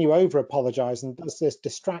fair? Can you over-apologise, and does this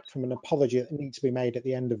distract from an apology that needs to be made at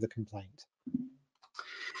the end of the complaint?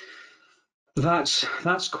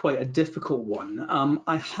 That's quite a difficult one.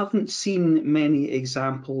 I haven't seen many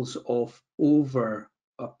examples of over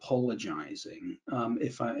apologizing.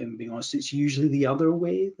 If I am being honest, it's usually the other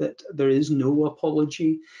way, that there is no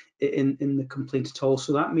apology in the complaint at all.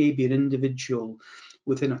 So that may be an individual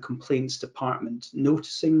within a complaints department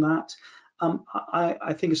noticing that.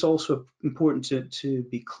 I think it's also important to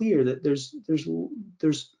be clear that there's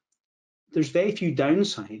very few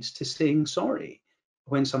downsides to saying sorry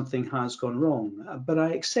when something has gone wrong, but I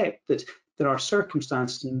accept that there are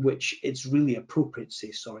circumstances in which it's really appropriate to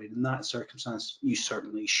say sorry. In that circumstance, you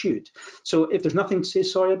certainly should. So if there's nothing to say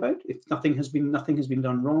sorry about, if nothing has been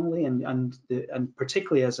done wrongly, and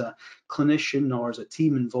particularly as a clinician or as a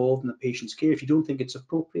team involved in the patient's care, if you don't think it's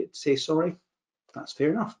appropriate to say sorry, that's fair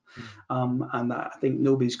enough. And I think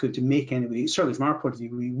nobody's going to make anybody, certainly from our point of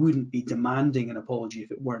view, we wouldn't be demanding an apology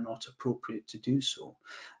if it were not appropriate to do so.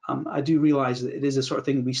 I do realise that it is a sort of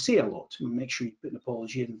thing we say a lot, we make sure you put an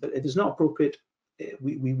apology in, but if it's not appropriate,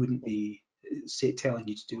 we wouldn't be telling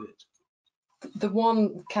you to do it. The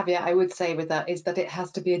one caveat I would say with that is that it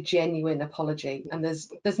has to be a genuine apology, and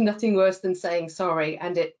there's nothing worse than saying sorry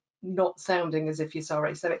and it not sounding as if you're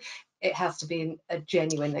sorry. So it has to be a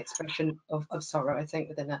genuine expression of sorrow, I think,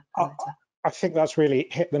 within a letter. I think that's really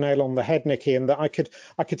hit the nail on the head, Nikki, and that I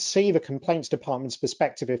could see the complaints department's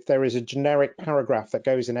perspective if there is a generic paragraph that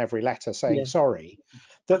goes in every letter saying sorry,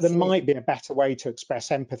 that Absolutely. there might be a better way to express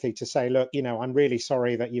empathy, to say, look, you know, I'm really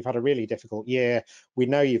sorry that you've had a really difficult year. We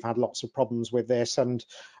know you've had lots of problems with this, and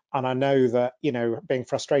I know that, you know, being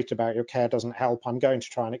frustrated about your care doesn't help. I'm going to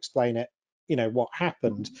try and explain it, you know, what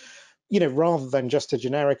happened. You know, rather than just a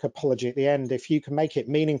generic apology at the end, if you can make it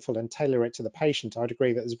meaningful and tailor it to the patient, I'd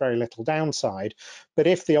agree that there's very little downside. But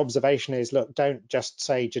if the observation is, look, don't just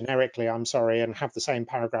say generically, I'm sorry, and have the same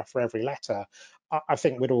paragraph for every letter, I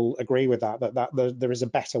think we'd all agree with that there is a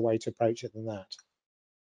better way to approach it than that.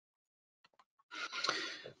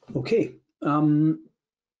 Okay,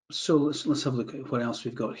 so let's have a look at what else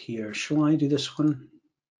we've got here. Shall I do this one?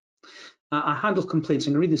 I handle complaints.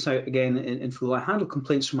 I'm going to read this out again in full. I handle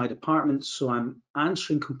complaints from my department, so I'm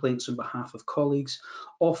answering complaints on behalf of colleagues,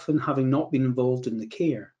 often having not been involved in the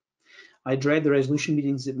care. I dread the resolution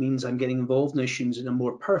meetings. It means I'm getting involved in issues in a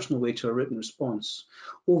more personal way to a written response.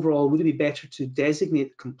 Overall, would it be better to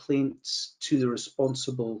designate complaints to the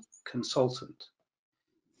responsible consultant?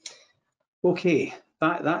 Okay,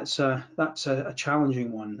 that's a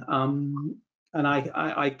challenging one. And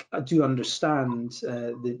I do understand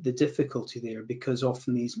the difficulty there, because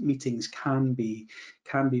often these meetings can be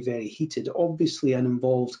very heated. Obviously, an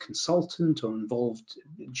involved consultant or involved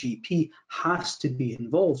GP has to be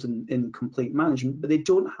involved in complaint management, but they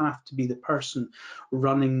don't have to be the person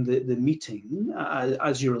running the meeting,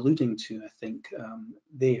 as you're alluding to, I think,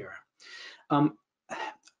 there.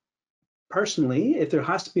 Personally, if there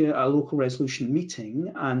has to be a local resolution meeting,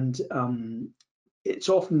 and it's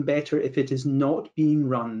often better if it is not being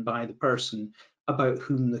run by the person about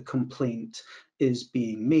whom the complaint is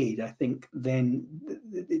being made, I think then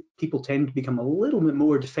people tend to become a little bit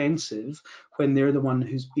more defensive when they're the one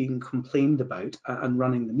who's being complained about and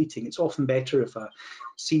running the meeting. It's often better if a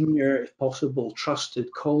senior, if possible,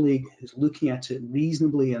 trusted colleague who's looking at it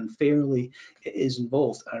reasonably and fairly is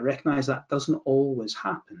involved. I recognise that doesn't always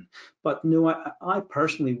happen, but no, I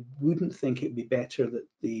personally wouldn't think it'd be better that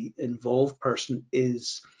the involved person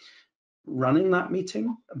is running that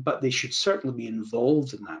meeting, but they should certainly be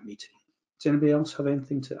involved in that meeting. Does anybody else have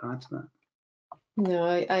anything to add to that? No,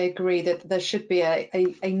 I agree that there should be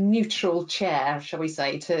a neutral chair, shall we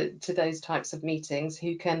say, to those types of meetings,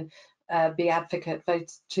 who can be advocate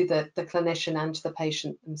both to the clinician and to the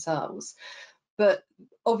patient themselves. But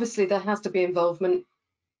obviously there has to be involvement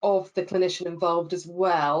of the clinician involved as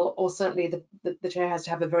well, or certainly the chair has to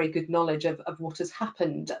have a very good knowledge of what has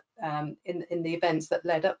happened in the events that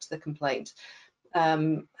led up to the complaint.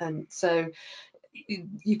 And so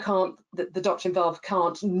you can't, the doctor involved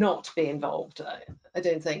can't not be involved, I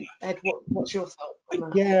don't think. Ed, what's your thought on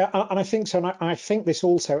that? Yeah, and I think so. And I think this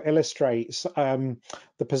also illustrates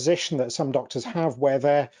the position that some doctors have, where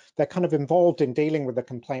they're kind of involved in dealing with the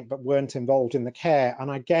complaint but weren't involved in the care.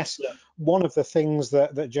 And I guess one of the things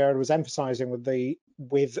that Jerard was emphasising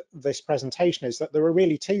with this presentation is that there are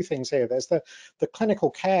really two things here. There's the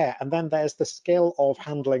clinical care, and then there's the skill of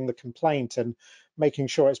handling the complaint and making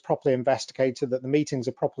sure it's properly investigated, that the meetings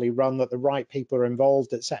are properly run, that the right people are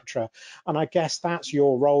involved, etc. And I guess that's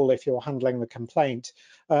your role if you're handling the complaint.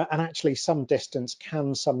 And actually some distance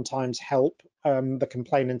can sometimes help the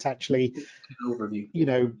complainant actually, you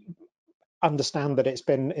know, understand that it's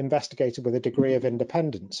been investigated with a degree of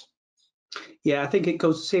independence. Yeah, I think it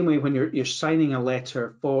goes the same way when you're signing a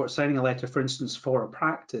letter, for instance, for a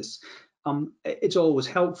practice. It's always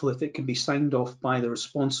helpful if it can be signed off by the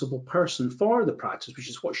responsible person for the practice, which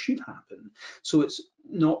is what should happen. So it's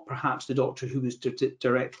not perhaps the doctor who was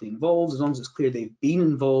directly involved, as long as it's clear they've been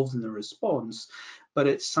involved in the response, but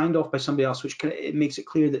it's signed off by somebody else, which it makes it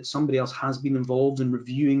clear that somebody else has been involved in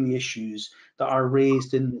reviewing the issues that are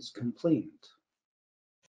raised in this complaint.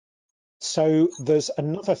 So there's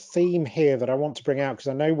another theme here that I want to bring out, because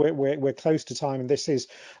I know we're close to time, and this is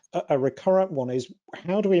a recurrent one, is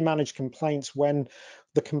how do we manage complaints when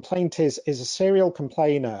the complaint is a serial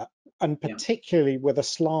complainer, and particularly with a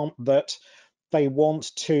slant that they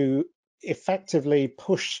want to effectively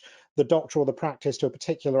push the doctor or the practice to a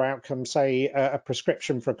particular outcome, say a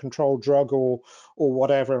prescription for a controlled drug or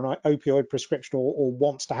whatever, an opioid prescription, or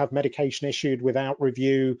wants to have medication issued without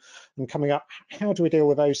review and coming up. How do we deal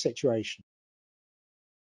with those situations?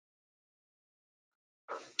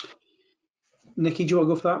 Nikki, do you want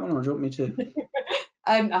to go for that one, or do you want me to?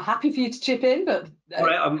 I'm happy for you to chip in, but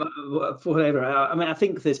whatever. I mean, I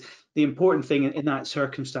think the important thing in that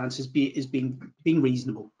circumstance is being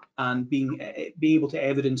reasonable and being able to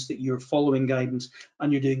evidence that you're following guidance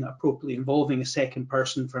and you're doing it appropriately, involving a second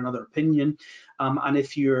person for another opinion. And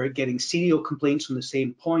if you're getting serial complaints on the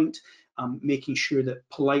same point, making sure that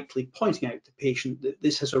politely pointing out to the patient that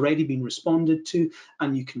this has already been responded to,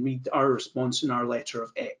 and you can read our response in our letter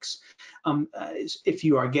of X. If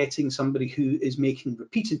you are getting somebody who is making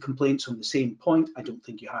repeated complaints on the same point, I don't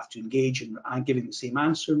think you have to engage in giving the same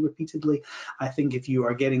answer repeatedly. I think if you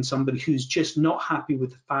are getting somebody who's just not happy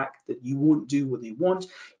with the fact that you won't do what they want,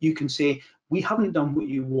 you can say, we haven't done what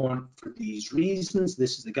you want for these reasons.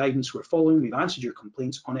 This is the guidance we're following. We've answered your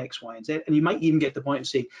complaints on X, Y, and Z. And you might even get the point of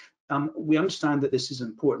saying, we understand that this is an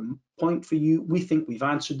important point for you. We think we've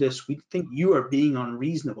answered this. We think you are being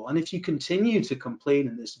unreasonable. And if you continue to complain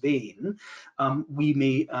in this vein, we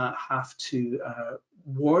may have to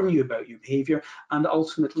warn you about your behavior and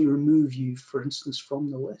ultimately remove you, for instance, from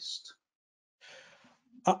the list.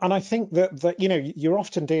 And I think that you know, you're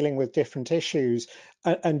often dealing with different issues,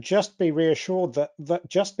 and just be reassured that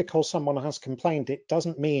just because someone has complained, it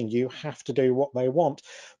doesn't mean you have to do what they want.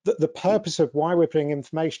 The purpose of why we're putting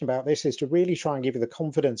information about this is to really try and give you the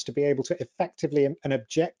confidence to be able to effectively and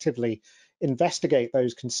objectively investigate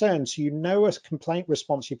those concerns. You know, a complaint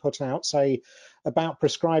response you put out, say about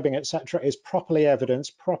prescribing, etc., is properly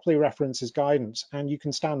evidenced, properly references guidance, and you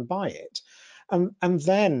can stand by it. And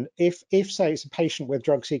then if say it's a patient with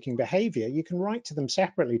drug-seeking behavior, you can write to them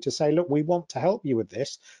separately to say, look, we want to help you with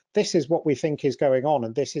this. This is what we think is going on,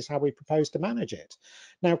 and this is how we propose to manage it.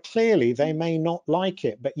 Now, clearly, they may not like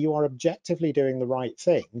it, but you are objectively doing the right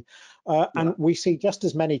thing. And we see just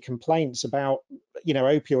as many complaints about, you know,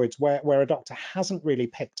 opioids where a doctor hasn't really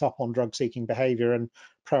picked up on drug-seeking behavior and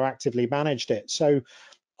proactively managed it. So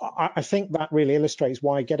I think that really illustrates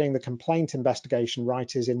why getting the complaint investigation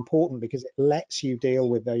right is important, because it lets you deal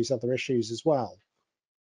with those other issues as well.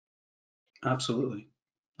 Absolutely,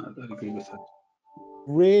 I'd agree with that.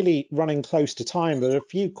 Really running close to time. There are a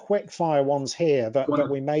few quick fire ones here that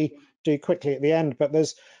we may do quickly at the end, but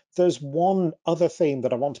there's one other theme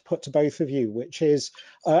that I want to put to both of you, which is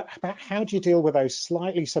about how do you deal with those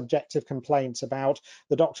slightly subjective complaints about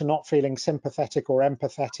the doctor not feeling sympathetic or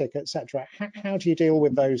empathetic, etc. How do you deal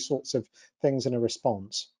with those sorts of things in a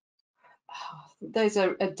response? Those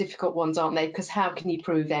are difficult ones, aren't they? Because how can you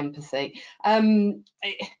prove empathy?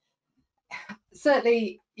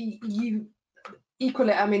 Certainly, you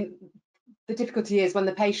equally, I mean, the difficulty is when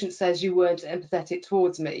the patient says you weren't empathetic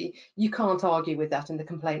towards me, you can't argue with that in the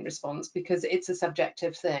complaint response because it's a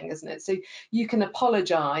subjective thing, isn't it? So you can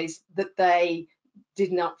apologise that they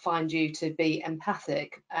did not find you to be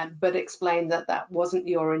empathic, but explain that that wasn't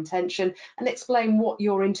your intention and explain what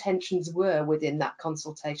your intentions were within that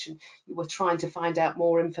consultation. You were trying to find out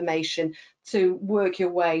more information to work your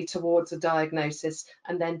way towards a diagnosis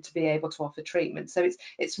and then to be able to offer treatment. So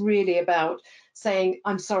it's really about saying,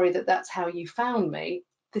 I'm sorry that that's how you found me.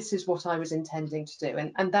 This is what I was intending to do.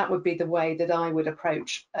 And that would be the way that I would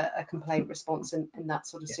approach a complaint response in that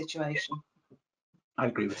sort of situation. I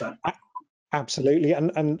agree with that. Absolutely,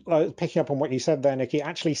 and picking up on what you said there, Nikki,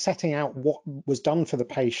 actually setting out what was done for the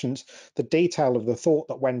patient, the detail of the thought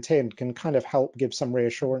that went in can kind of help give some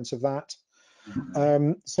reassurance of that.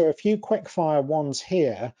 So a few quick fire ones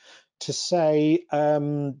here to say,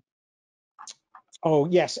 oh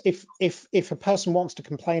yes, if a person wants to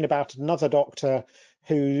complain about another doctor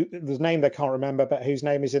whose name they can't remember but whose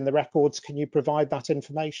name is in the records, can you provide that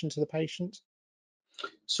information to the patient?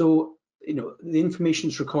 So, you know, the information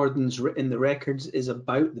that's recorded in the records is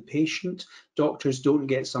about the patient. Doctors don't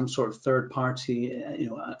get some sort of third party, you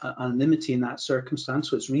know, anonymity in that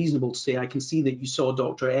circumstance. So it's reasonable to say, I can see that you saw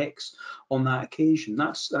Dr. X on that occasion.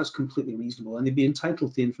 That's completely reasonable, and they'd be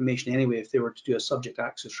entitled to the information anyway if they were to do a subject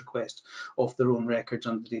access request of their own records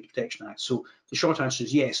under the Data Protection Act. So the short answer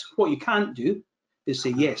is yes. What you can't do is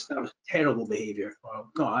say, yes, that was terrible behaviour. Or,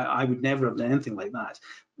 no, I would never have done anything like that,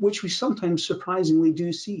 which we sometimes surprisingly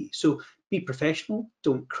do see. So be professional,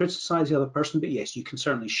 don't criticise the other person, but yes, you can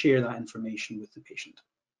certainly share that information with the patient.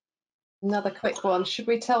 Another quick one, should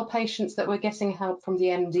we tell patients that we're getting help from the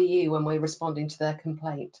MDU when we're responding to their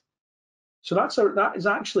complaint? So that is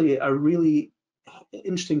actually a really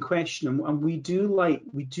interesting question, and we do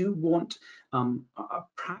want our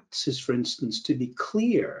practices, for instance, to be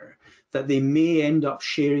clear that they may end up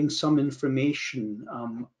sharing some information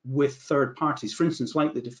with third parties, for instance,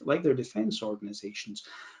 like their defence organisations.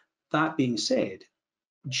 That being said,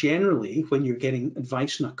 generally, when you're getting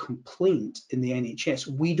advice on a complaint in the NHS,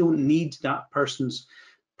 we don't need that person's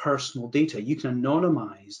personal data. You can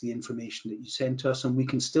anonymize the information that you send to us and we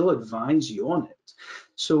can still advise you on it.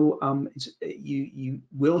 So you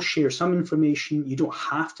will share some information. You don't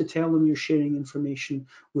have to tell them you're sharing information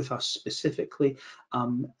with us specifically,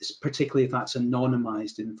 particularly if that's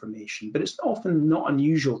anonymized information. But it's often not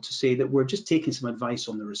unusual to say that we're just taking some advice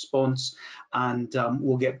on the response and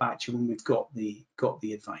we'll get back to you when we've got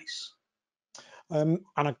the advice. And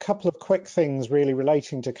a couple of quick things really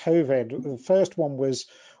relating to COVID. The first one was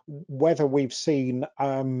whether we've seen,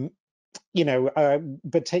 you know, a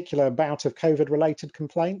particular bout of COVID-related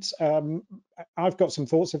complaints. I've got some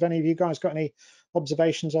thoughts. Have any of you guys got any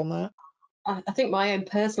observations on that? I think my own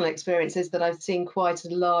personal experience is that I've seen quite a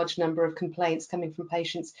large number of complaints coming from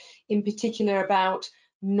patients, in particular about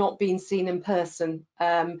not being seen in person,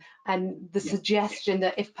 and the suggestion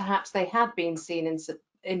that if perhaps they had been seen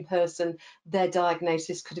in person, their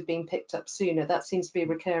diagnosis could have been picked up sooner. That seems to be a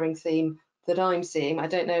recurring theme that I'm seeing. I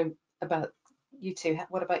don't know about you two.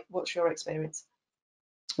 What's your experience?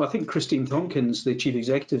 Well, I think Christine Tompkins, the Chief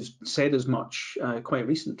Executive, said as much quite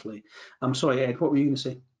recently. I'm sorry, Ed, what were you going to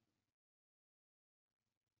say?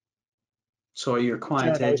 Sorry, you're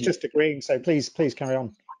quiet, Ed. I was just agreeing, so please carry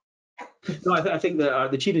on. No, I think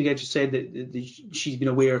that the Chief Executive said that she's been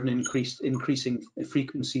aware of an increasing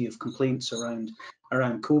frequency of complaints around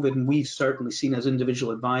COVID, and we've certainly seen as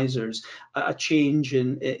individual advisors a change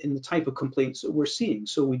in the type of complaints that we're seeing.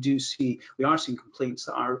 So we are seeing complaints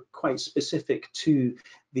that are quite specific to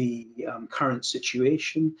the current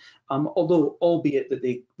situation, although albeit that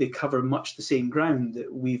they cover much the same ground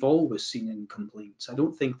that we've always seen in complaints. I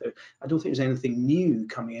don't think there's anything new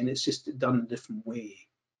coming in. It's just done in a different way.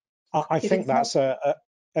 I think that's an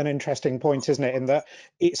interesting point, isn't it? In that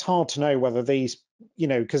it's hard to know whether these, you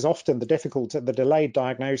know, because often the delayed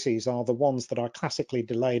diagnoses are the ones that are classically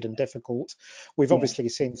delayed and difficult. We've obviously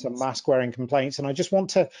seen some mask wearing complaints, and I just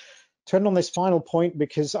want to turn on this final point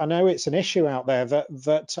because I know it's an issue out there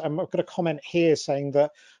that I've got a comment here saying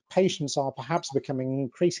that patients are perhaps becoming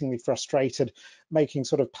increasingly frustrated, making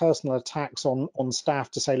sort of personal attacks on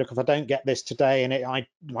staff to say, look, if I don't get this today and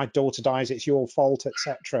my daughter dies, it's your fault,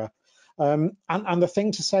 etc. And the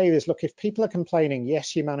thing to say is, look, if people are complaining,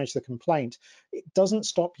 yes, you manage the complaint. It doesn't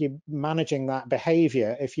stop you managing that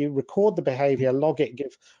behavior. If you record the behavior, log it,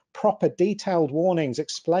 give proper detailed warnings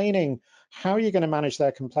explaining how you're going to manage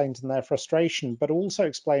their complaint and their frustration, but also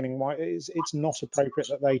explaining why it's not appropriate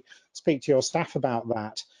that they speak to your staff about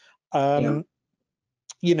that.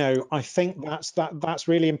 You know, I think that's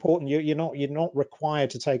really important. You're not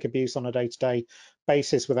required to take abuse on a day-to-day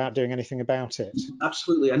basis without doing anything about it.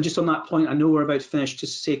 Absolutely. And just on that point, I know we're about to finish,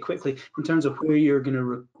 just to say quickly, in terms of where you're going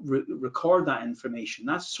to record that information,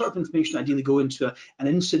 that's the sort of information ideally go into an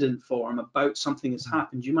incident form about something that's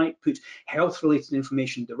happened. You might put health-related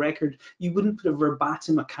information in the record. You wouldn't put a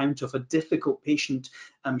verbatim account of a difficult patient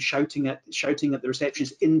shouting at the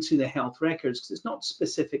receptionist into the health records, because it's not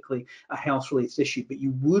specifically a health-related issue, but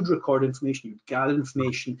you would record information, you would gather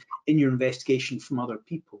information in your investigation from other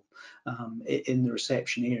people in the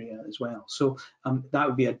reception area as well. So that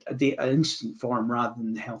would be an incident form rather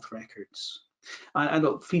than the health records. And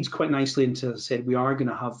it feeds quite nicely into, as I said, we are going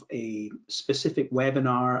to have a specific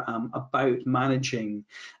webinar about managing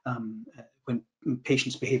when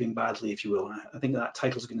patients behaving badly, if you will. I think that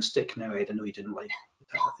title is going to stick now, Ed. I know you didn't like it.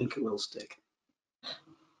 I think it will stick.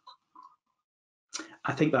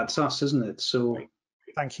 I think that's us, isn't it? So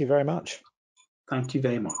thank you very much. Thank you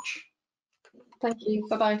very much. Thank you.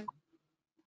 Bye-bye.